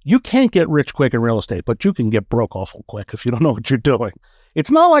seminars, you can't get rich quick in real estate, but you can get broke awful quick if you don't know what you're doing.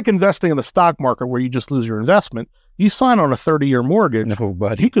 It's not like investing in the stock market where you just lose your investment. You sign on a 30-year mortgage,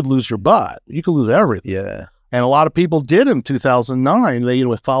 you could lose your butt. You could lose everything. Yeah. And a lot of people did in 2009. They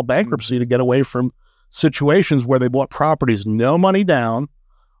filed bankruptcy to get away from situations where they bought properties, no money down,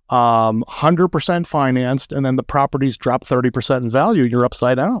 100% financed, and then the properties drop 30% in value. You're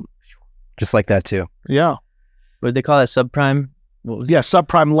upside down. Just like that too. Yeah. What did they call that? Subprime?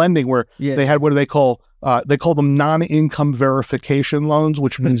 Subprime lending, where they had, what do they call? They call them non-income verification loans,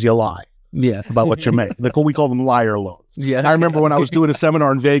 which means you lie. About what you make. We call them liar loans. I remember when I was doing a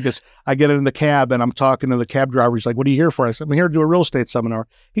seminar in Vegas, I get in the cab and I'm talking to the cab driver. He's like, what are you here for? I said, I'm here to do a real estate seminar.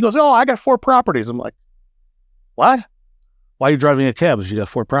 He goes, oh, I got 4 properties. I'm like, what? Why are you driving a cab if you got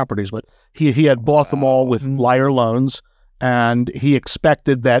 4 properties? But he had bought them all with liar loans, and he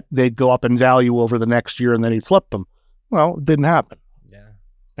expected that they'd go up in value over the next year and then he'd flip them. Well, it didn't happen.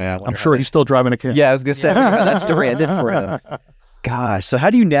 Yeah, I'm sure he's still driving a cab. Yeah, I was going to say, that story ended for him. Gosh, so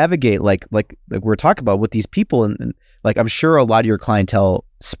how do you navigate like we're talking about with these people, and like I'm sure a lot of your clientele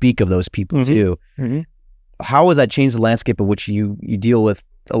speak of those people too. How has that changed the landscape of which you deal with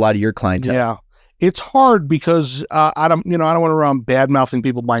a lot of your clientele? Yeah, it's hard because I don't want to run bad mouthing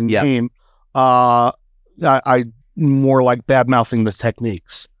people by name. I more like bad mouthing the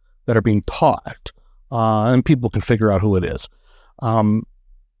techniques that are being taught, and people can figure out who it is.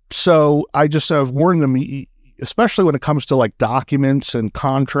 So I just have warned them, especially when it comes to like documents and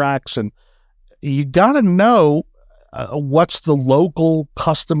contracts, and you got to know what's the local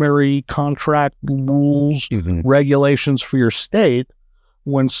customary contract rules, regulations for your state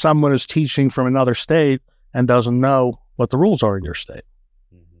when someone is teaching from another state and doesn't know what the rules are in your state.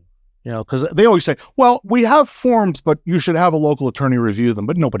 Because they always say, well, we have forms, but you should have a local attorney review them,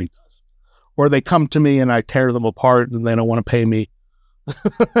 but nobody does. Or they come to me and I tear them apart and they don't want to pay me.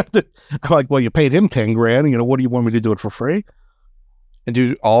 I'm like, well, you paid him 10 grand. What do you want me to do it for free? And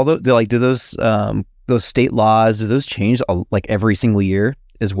do those state laws, do those change like every single year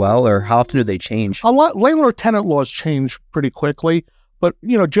as well, or how often do they change? A lot. Landlord tenant laws change pretty quickly, but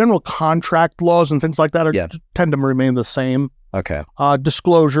general contract laws and things like that tend to remain the same. Okay.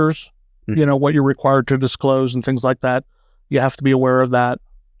 Disclosures, what you're required to disclose and things like that. You have to be aware of that.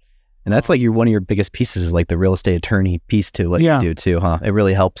 And that's like one of your biggest pieces is like the real estate attorney piece to what you do too, huh? It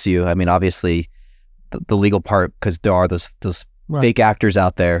really helps you. I mean, obviously the legal part, because there are those fake actors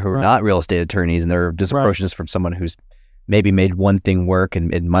out there who are not real estate attorneys, and they're just approaching this from someone who's maybe made one thing work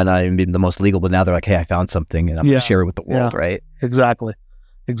and it might not even be the most legal, but now they're like, hey, I found something and I'm going to share it with the world, right? Exactly.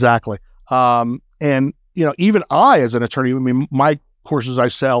 And even I, as an attorney, I mean, my courses I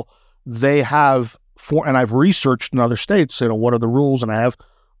sell, they have and I've researched in other states, what are the rules, and I have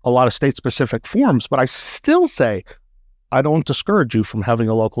a lot of state-specific forms, but I still say, I don't discourage you from having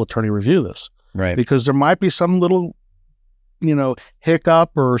a local attorney review this. Right. Because there might be some little,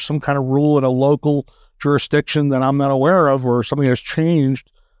 hiccup or some kind of rule in a local jurisdiction that I'm not aware of, or something has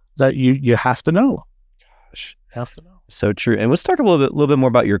changed that you have to know. Gosh, have to know. So true. And let's talk a little bit more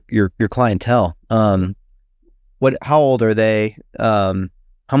about your clientele. How old are they?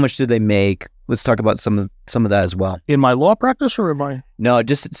 How much do they make? Let's talk about some of that as well. In my law practice or in my? No,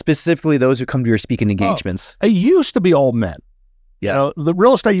 just specifically those who come to your speaking engagements. It used to be old men. The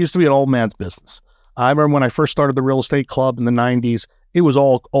real estate used to be an old man's business. I remember when I first started the real estate club in the 90s, it was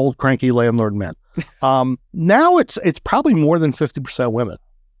all old cranky landlord men. Now it's probably more than 50% women.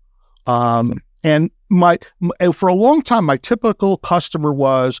 Awesome. And for a long time, my typical customer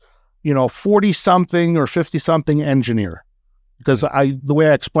was, 40 something or 50 something engineer, because the way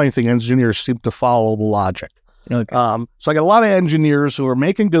I explain things, engineers seem to follow the logic. Okay. So I got a lot of engineers who are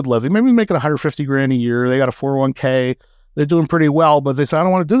making good living, maybe making 150 grand a year. They got a 401k. They're doing pretty well, but they say, I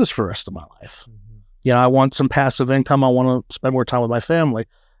don't want to do this for the rest of my life. I want some passive income. I want to spend more time with my family.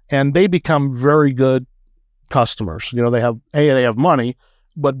 And they become very good customers. They have money,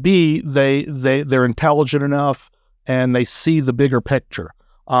 but B, they're intelligent enough and they see the bigger picture.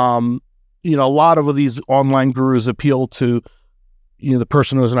 A lot of these online gurus appeal to, the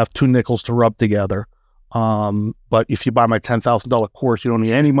person who doesn't have two nickels to rub together. But if you buy my $10,000 course, you don't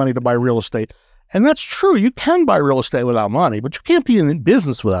need any money to buy real estate. And that's true. You can buy real estate without money, but you can't be in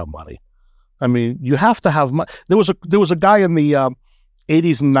business without money. I mean, you have to have money. There was a guy in the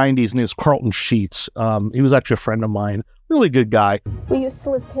 80s and 90s, and he was Carlton Sheets. He was actually a friend of mine. Really good guy. We used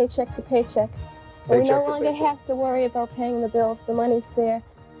to live paycheck to paycheck. And we no longer have to worry about paying the bills. The money's there.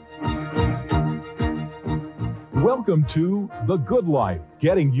 Welcome to The Good Life,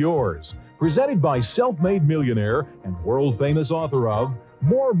 Getting Yours, presented by self-made millionaire and world-famous author of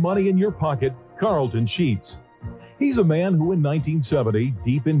More Money in Your Pocket, Carlton Sheets. He's a man who in 1970,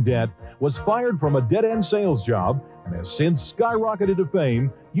 deep in debt, was fired from a dead-end sales job and has since skyrocketed to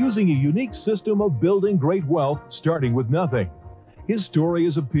fame using a unique system of building great wealth starting with nothing. His story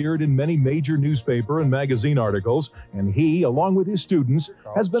has appeared in many major newspaper and magazine articles, and he, along with his students,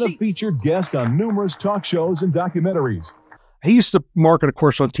 has been a featured guest on numerous talk shows and documentaries. He used to market a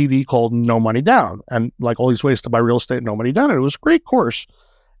course on TV called No Money Down, and like all these ways to buy real estate, no money down. And it was a great course.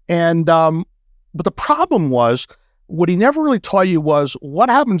 And, but the problem was, what he never really taught you was what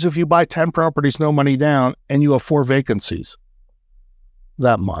happens if you buy 10 properties, no money down, and you have 4 vacancies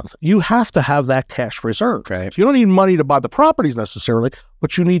that month. You have to have that cash reserve. Right. So you don't need money to buy the properties necessarily,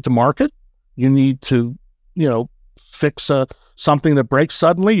 but you need to market. You need to, fix something that breaks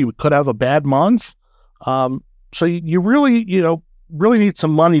suddenly. You could have a bad month. So you really, really need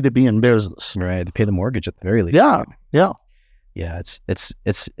some money to be in business. Right. To pay the mortgage at the very least. Yeah. Yeah. Yeah. It's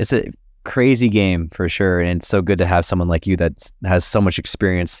a crazy game for sure. And it's so good to have someone like you that has so much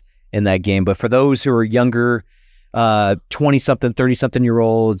experience in that game. But for those who are younger, 20-something, 30-something year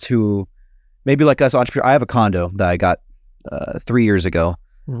olds who maybe like us entrepreneurs, I have a condo that I got 3 years ago,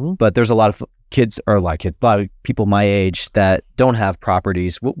 but there's a lot of a lot of people my age that don't have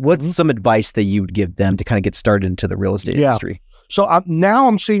properties. What's some advice that you would give them to kind of get started into the real estate industry? So now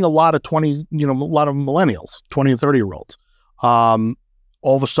I'm seeing a lot of a lot of millennials, 20 and 30 year olds, all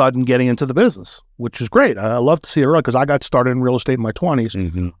of a sudden getting into the business, which is great. I love to see it early because I got started in real estate in my 20s.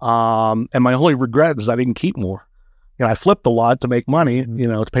 And my only regret is I didn't keep more. I flipped a lot to make money,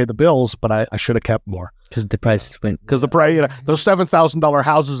 to pay the bills, but I should have kept more. Because the prices went. Because the price, those $7,000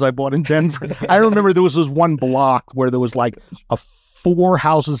 houses I bought in Denver. I remember there was this one block where there was like 4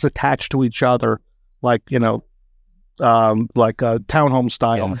 houses attached to each other, like a townhome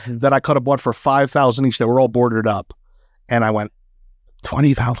style that I could have bought for $5,000 each. They were all boarded up, and I went,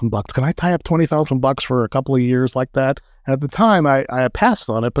 $20,000. Can I tie up $20,000 for a couple of years like that? And at the time, I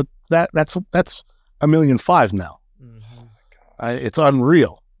passed on it, but that's $1.5 million now. It's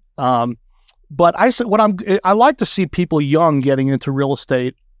unreal. But I said, I like to see people young getting into real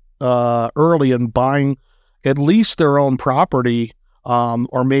estate early and buying at least their own property,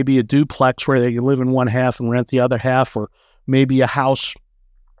 or maybe a duplex where they can live in one half and rent the other half, or maybe a house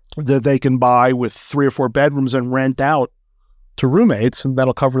that they can buy with 3 or 4 bedrooms and rent out to roommates, and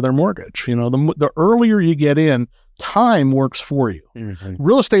that'll cover their mortgage. The earlier you get in, time works for you.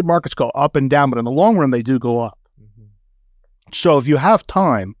 Real estate markets go up and down, but in the long run, they do go up. So if you have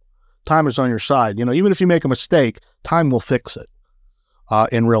time is on your side. Even if you make a mistake, time will fix it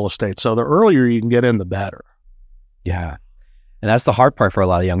in real estate. So the earlier you can get in, the better. Yeah. And that's the hard part for a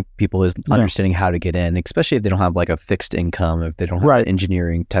lot of young people is understanding how to get in, especially if they don't have like a fixed income, if they don't have an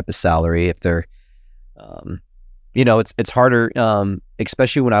engineering type of salary, if they're, it's harder,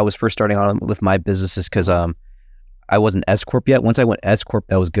 especially when I was first starting on with my businesses, because I wasn't S Corp yet. Once I went S Corp,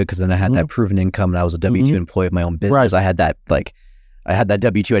 that was good because then I had that proven income and I was a W-2 employee of my own business. I had that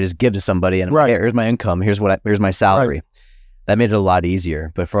W-2 I just give to somebody and hey, here's my income, here's my salary. That made it a lot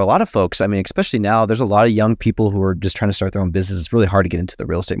easier. But for a lot of folks, I mean, especially now, there's a lot of young people who are just trying to start their own business. It's really hard to get into the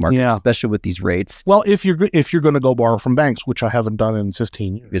real estate market, especially with these rates. Well, if you're going to go borrow from banks, which I haven't done in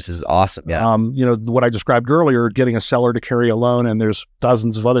 15 years. This is awesome. Yeah. What I described earlier, getting a seller to carry a loan, and there's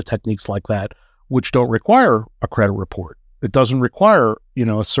dozens of other techniques like that, which don't require a credit report. It doesn't require,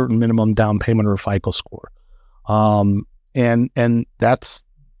 a certain minimum down payment or a FICO score. And that's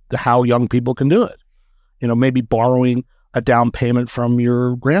how young people can do it. Maybe borrowing a down payment from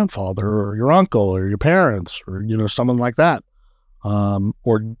your grandfather or your uncle or your parents or, someone like that.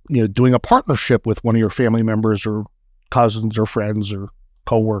 Or doing a partnership with one of your family members or cousins or friends or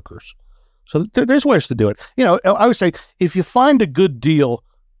coworkers. So there's ways to do it. I would say if you find a good deal,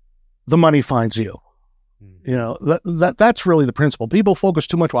 the money finds you. That's really the principle. People focus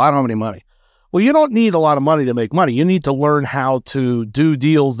too much. Well, I don't have any money. Well, you don't need a lot of money to make money. You need to learn how to do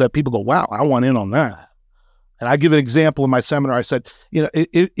deals that people go, wow, I want in on that. And I give an example in my seminar. I said,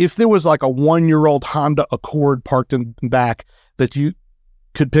 if there was like a 1-year-old Honda Accord parked in back that you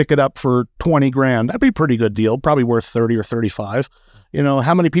could pick it up for 20 grand, that'd be a pretty good deal, probably worth 30 or 35.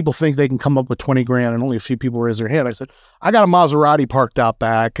 How many people think they can come up with 20 grand and only a few people raise their hand? I said, I got a Maserati parked out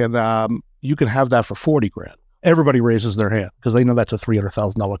back and you can have that for 40 grand. Everybody raises their hand because they know that's a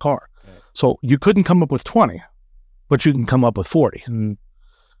 $300,000 car. Right. So you couldn't come up with 20, but you can come up with 40. Mm.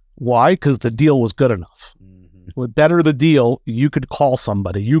 Why? Because the deal was good enough. Mm-hmm. With better the deal, you could call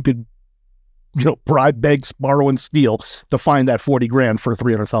somebody. You could, bribe, beg, borrow, and steal to find that 40 grand for a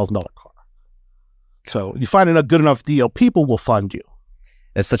 $300,000 car. So you find a good enough deal, people will fund you.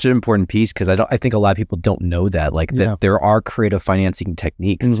 It's such an important piece because I think a lot of people don't know that, that there are creative financing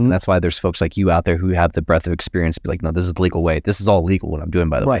techniques. Mm-hmm. And that's why there's folks like you out there who have the breadth of experience to be like, no, this is the legal way. This is all legal what I'm doing,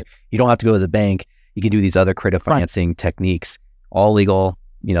 by the way. You don't have to go to the bank. You can do these other creative financing techniques, all legal,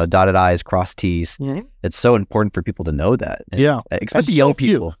 dotted I's, crossed T's. Mm-hmm. It's so important for people to know that. And especially young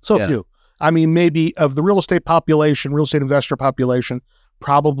people. Few. I mean, maybe of the real estate population, real estate investor population,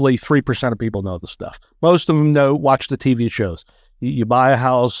 probably 3% of people know the stuff. Most of them watch the TV shows. You buy a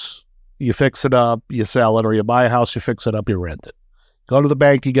house, you fix it up, you sell it, or you buy a house, you fix it up, you rent it. Go to the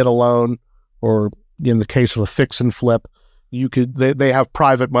bank, you get a loan, or in the case of a fix and flip, they have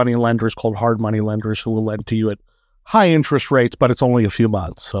private money lenders called hard money lenders who will lend to you at high interest rates, but it's only a few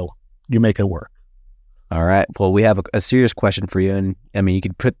months, so you make it work. All right. Well, we have a serious question for you, and I mean, you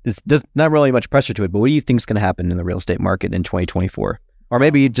could put this. There's not really much pressure to it, but what do you think is going to happen in the real estate market in 2024, or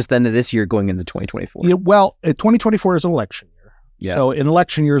maybe just the end of this year going into 2024? 2024 is an election year. Yeah. So in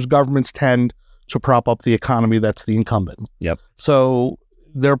election years, governments tend to prop up the economy that's the incumbent. Yep. So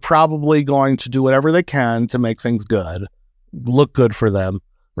they're probably going to do whatever they can to make things good, look good for them.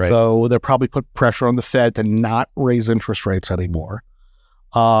 Right. So they'll probably put pressure on the Fed to not raise interest rates anymore.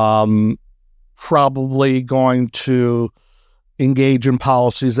 Probably going to engage in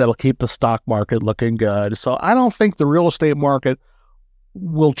policies that'll keep the stock market looking good. So I don't think the real estate market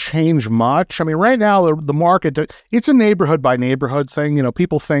will change much. I mean, right now, the market, it's a neighborhood by neighborhood thing.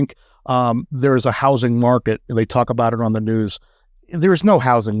 People think there's a housing market. They talk about it on the news. There's no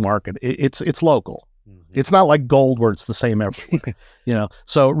housing market. It's local. Mm-hmm. It's not like gold where it's the same everywhere.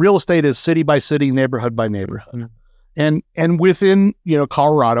 So real estate is city by city, neighborhood by neighborhood. Mm-hmm. And within,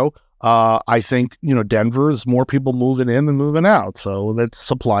 Colorado, I think, Denver is more people moving in than moving out. So that's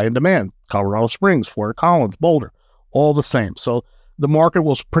supply and demand. Colorado Springs, Fort Collins, Boulder, all the same. So the market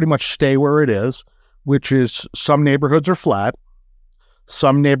will pretty much stay where it is, which is some neighborhoods are flat,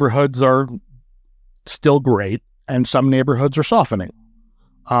 some neighborhoods are still great, and some neighborhoods are softening.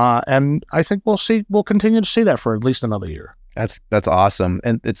 And I think we'll continue to see that for at least another year. That's awesome.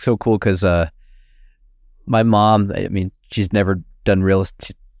 And it's so cool because my mom, I mean, she's never done real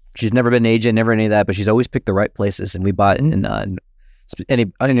estate. She's never been an agent, never any of that, but she's always picked the right places. And we bought in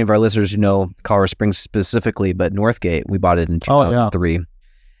any of our listeners who know Colorado Springs specifically, but Northgate, we bought it in 2003.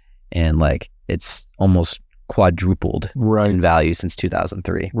 And it's almost quadrupled in value since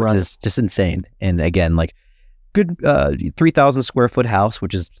 2003, which is just insane. And again, good 3,000 square foot house,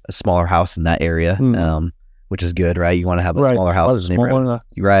 which is a smaller house in that area, which is good, right? You want to have a smaller house in the neighborhood.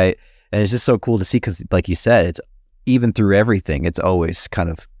 Right. And it's just so cool to see because, like you said, it's even through everything, it's always kind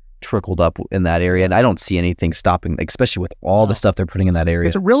of trickled up in that area. And I don't see anything stopping, especially with all the stuff they're putting in that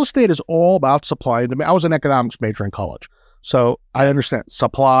area. Real estate is all about supply and demand. I was an economics major in college, so I understand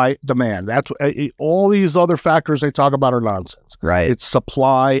supply, demand. That's all these other factors they talk about are nonsense. Right. It's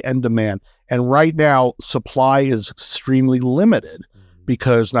supply and demand. And right now, supply is extremely limited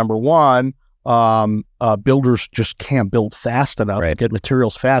because number one, builders just can't build fast enough, get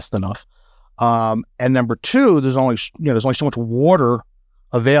materials fast enough. And number two, there's only so much water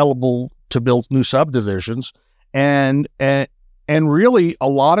available to build new subdivisions, and really a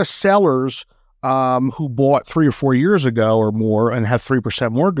lot of sellers who bought 3 or 4 years ago or more and have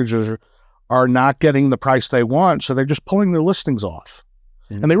 3% mortgages are not getting the price they want, so they're just pulling their listings off.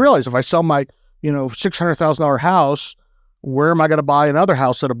 Mm-hmm. And they realize if I sell my $600,000 house, where am I going to buy another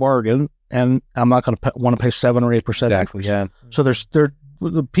house at a bargain? And I'm not going to want to pay 7 or 8%. Exactly. Yeah. So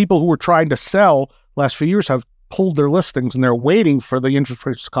the people who were trying to sell last few years have pulled their listings and they're waiting for the interest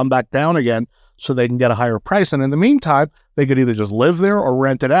rates to come back down again so they can get a higher price. And in the meantime, they could either just live there or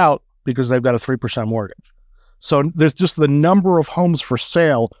rent it out because they've got a 3% mortgage. So there's just the number of homes for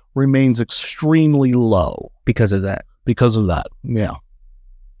sale remains extremely low. Because of that. Because of that, yeah.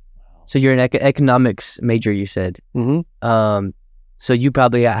 So you're an economics major, you said. Mm-hmm. So you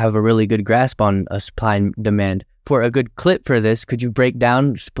probably have a really good grasp on supply and demand. For a good clip for this, could you break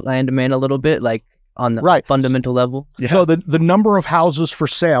down supply and demand a little bit, like on the fundamental level? Yeah. So the number of houses for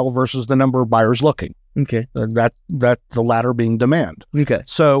sale versus the number of buyers looking. Okay. That the latter being demand. Okay.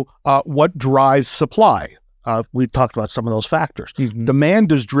 So what drives supply? We talked about some of those factors. Mm-hmm.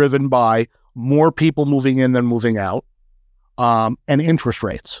 Demand is driven by more people moving in than moving out, and interest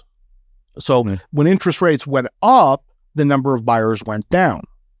rates. So when interest rates went up, the number of buyers went down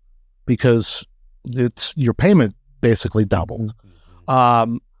because your payment basically doubled.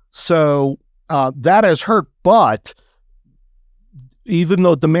 So that has hurt, but even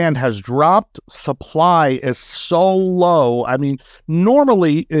though demand has dropped, supply is so low. I mean,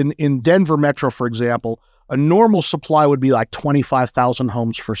 normally in Denver Metro, for example, a normal supply would be like 25,000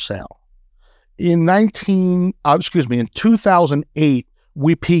 homes for sale. In 2008,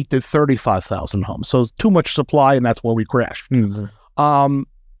 we peaked at 35,000 homes. So it's too much supply, and that's where we crashed. Mm-hmm.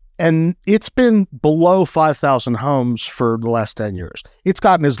 And it's been below 5,000 homes for the last 10 years. It's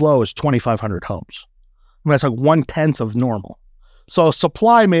gotten as low as 2,500 homes. I mean, that's like 1/10 of normal. So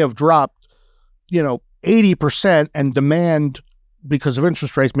supply may have dropped, 80%, and demand, because of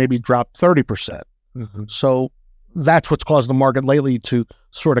interest rates, maybe dropped 30%. Mm-hmm. So that's what's caused the market lately to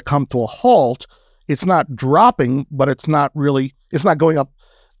sort of come to a halt. It's not dropping, but it's not going up.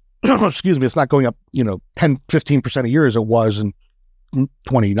 Excuse me. It's not going up, 10, 15% a year as it was in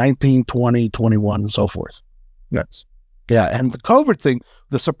 2019, 20, 21, and so forth. Yeah. And the COVID thing,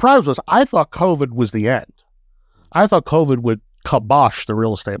 the surprise was I thought COVID was the end. I thought COVID would kibosh the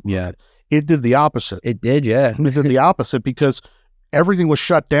real estate market. Yeah. It did the opposite. It did, yeah. It did the opposite because everything was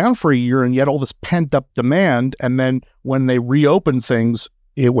shut down for a year, and yet all this pent up demand. And then when they reopened things,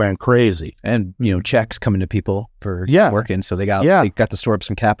 it went crazy. And, checks coming to people for working. So they got to store up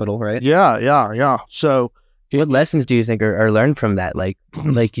some capital, right? Yeah. So what lessons do you think are learned from that? Like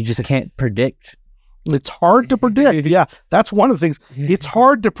you just can't predict. It's hard to predict. Yeah. That's one of the things. It's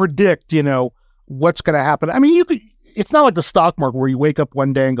hard to predict, what's going to happen. I mean, it's not like the stock market where you wake up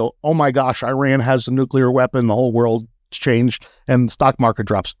one day and go, oh my gosh, Iran has a nuclear weapon. The whole world's changed, and the stock market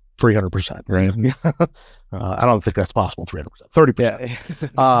drops 300%. Right. I don't think that's possible. 300%,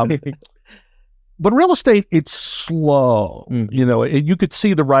 30%. But real estate, it's slow. You could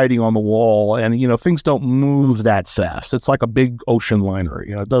see the writing on the wall, and things don't move that fast. It's like a big ocean liner.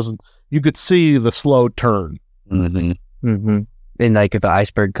 It doesn't. You could see the slow turn. Mm-hmm. Mm-hmm. And like if an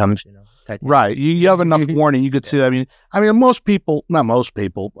iceberg comes, right? You have enough warning. You could see that. I mean, most people, not most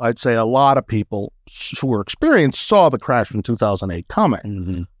people, I'd say a lot of people who were experienced saw the crash in 2008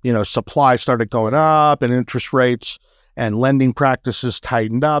 coming. Mm-hmm. Supply started going up, and interest rates and lending practices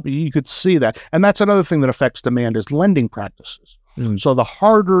tightened up. You could see that. And that's another thing that affects demand is lending practices. Mm-hmm. So the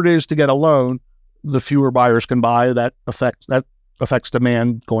harder it is to get a loan, the fewer buyers can buy. That affects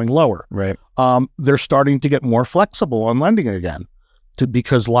demand going lower. Right. They're starting to get more flexible on lending again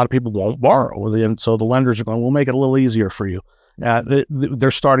because a lot of people won't borrow. And so the lenders are going, we'll make it a little easier for you.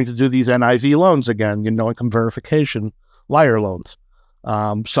 They're starting to do these NIV loans again, income verification, liar loans.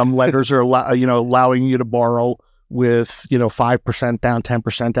 Some lenders are allowing you to borrow with 5% down,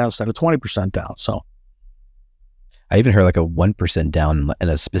 10% down instead of 20% down. So I even heard like a 1% down in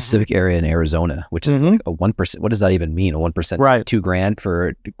a specific area in Arizona, which is like a 1%. What does that even mean? A 1%, right? $2,000 for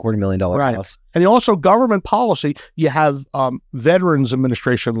a $250,000 house. And also government policy. You have Veterans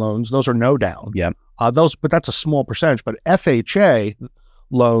Administration loans; those are no down. Yeah. But that's a small percentage. But FHA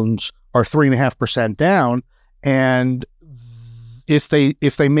loans are 3.5% down, and if they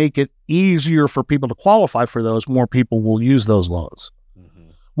make it easier for people to qualify for those, more people will use those loans,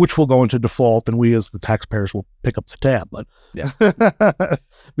 which will go into default, and we as the taxpayers will pick up the tab. But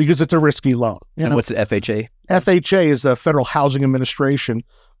because it's a risky loan. And what's the FHA? FHA is the Federal Housing Administration,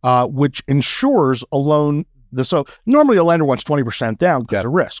 which insures a loan. So normally a lender wants 20% down because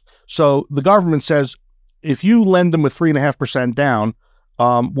of risk. So the government says if you lend them with 3.5% down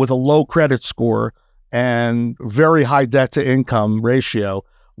with a low credit score and very high debt to income ratio,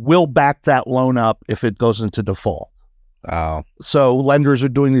 we'll back that loan up if it goes into default. Wow. So lenders are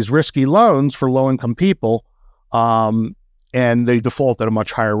doing these risky loans for low-income people, and they default at a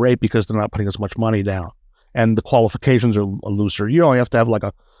much higher rate because they're not putting as much money down. And the qualifications are looser. You only have to have like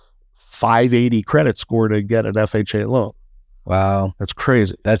a 580 credit score to get an FHA loan. Wow. That's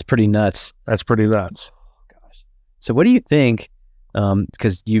crazy. That's pretty nuts. That's pretty nuts. Gosh. So what do you think?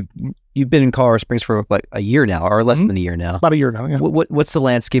 Because you've been in Colorado Springs for like a year now, or less than a year now. About a year now. Yeah. What's the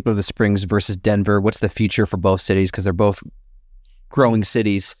landscape of the Springs versus Denver? What's the future for both cities? Because they're both growing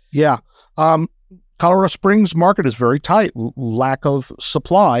cities. Yeah. Colorado Springs market is very tight. Lack of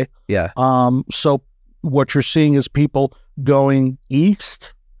supply. Yeah. So what you're seeing is people going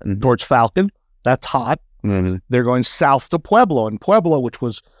east towards Falcon. That's hot. They're going south to Pueblo, and Pueblo, which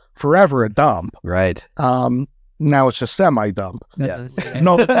was forever a dump. Right. Now it's just semi-dump. Yeah.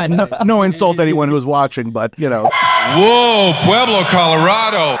 No insult to anyone who's watching, but you know. Whoa, Pueblo,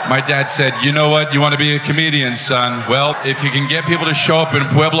 Colorado. My dad said, you know what? You want to be a comedian, son? Well, if you can get people to show up in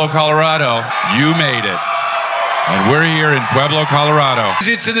Pueblo, Colorado, you made it. And we're here in Pueblo, Colorado.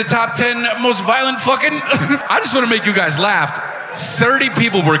 It's in the top 10 most violent fucking... I just want to make you guys laugh. 30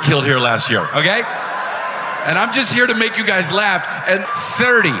 people were killed here last year, okay? And I'm just here to make you guys laugh. And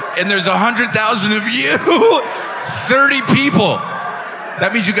 30, and there's 100,000 of you. 30 people.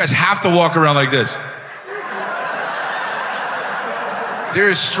 That means you guys have to walk around like this. There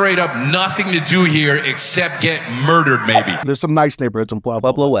is straight up nothing to do here except get murdered, maybe. There's some nice neighborhoods in Pueblo.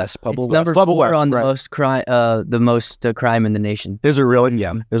 Pueblo West. It's number 4 on the most crime in the nation. Is it really?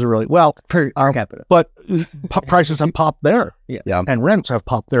 Yeah. Is it really? Well, per capita. But prices have popped there. Yeah. And rents have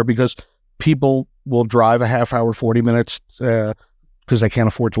popped there because people will drive a half hour, 40 minutes because they can't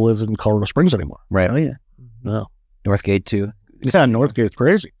afford to live in Colorado Springs anymore. Right. Oh, yeah. No. Northgate, too. Yeah, Northgate's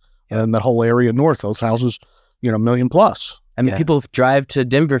crazy. And that whole area north, those houses, $1 million plus. I mean, people drive to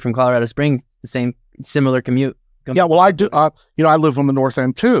Denver from Colorado Springs, the similar commute. Yeah, well, I do. I live on the north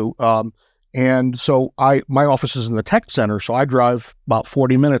end too, and so my office is in the tech center, so I drive about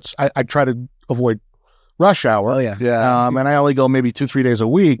 40 minutes. I try to avoid rush hour. Oh yeah, and I only go maybe 2-3 days a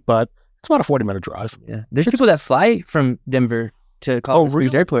week, but it's about a 40-minute drive. Yeah, there's people that fly from Denver to Colorado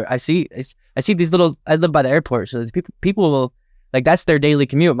Springs Airport. I see these little. I live by the airport, so people will like that's their daily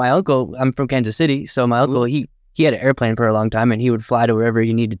commute. My uncle, I'm from Kansas City, so my uncle he had an airplane for a long time, and he would fly to wherever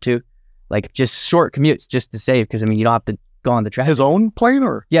he needed to, like just short commutes just to save. Because I mean, you don't have to go on the track. His own plane,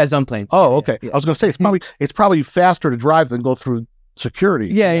 or his own plane. Oh, okay. Yeah. I was going to say it's probably faster to drive than go through security.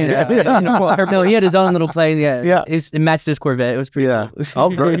 Yeah. No, he had his own little plane. Yeah. It matched his Corvette. It was pretty cool. Oh,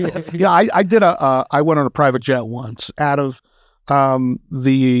 great. Yeah, I went on a private jet once out of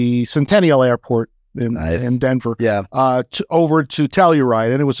the Centennial Airport in Denver, over to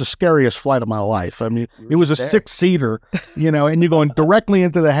Telluride, and it was the scariest flight of my life. I mean, it was a 6-seater, and you're going directly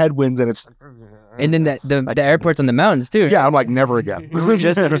into the headwinds, and it's. And then the airport's on the mountains too. Yeah, I'm like, never again. We were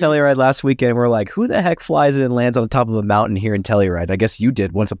just in Telluride last weekend. We're like, who the heck flies and lands on the top of a mountain here in Telluride? I guess you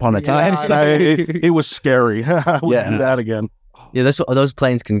did once upon a time. It was scary. I wouldn't do that again. Yeah, those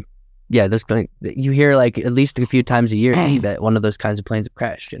planes can. Yeah, you hear like at least a few times a year that one of those kinds of planes have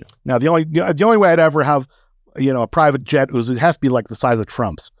crashed. Now the only way I'd ever have a private jet it has to be like the size of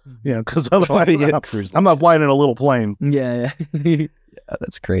Trump's, because otherwise I'm not flying in a little plane. Yeah. Yeah,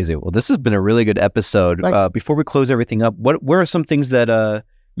 that's crazy. Well, this has been a really good episode. Before we close everything up, what are some things that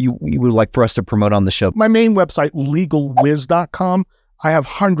you would like for us to promote on the show? My main website, legalwiz.com. I have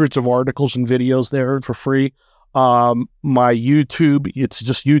hundreds of articles and videos there for free. My YouTube, it's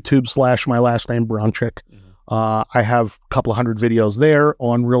just YouTube / my last name, Bronchick. I have a couple of hundred videos there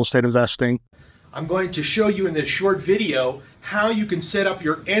on real estate investing. I'm going to show you in this short video how you can set up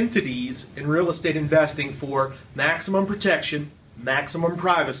your entities in real estate investing for maximum protection, maximum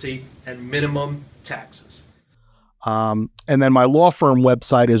privacy, and minimum taxes. And then my law firm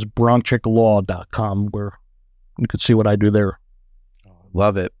website is bronchicklaw.com, where you can see what I do there.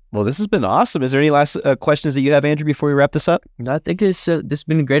 Love it. Well, this has been awesome. Is there any last questions that you have, Andrew, before we wrap this up? I think this has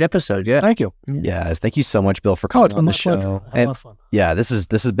been a great episode. Yeah. Thank you. Yes. Thank you so much, Bill, for coming on the show. A lot of fun. Yeah, this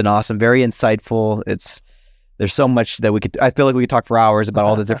has been awesome. Very insightful. There's so much that I feel like we could talk for hours about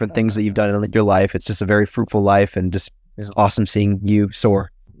all the different things that you've done in your life. It's just a very fruitful life, and just it's awesome seeing you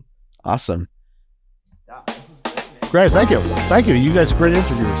soar. Awesome. Great. Thank you. You guys are great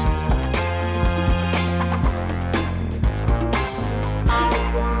interviewers.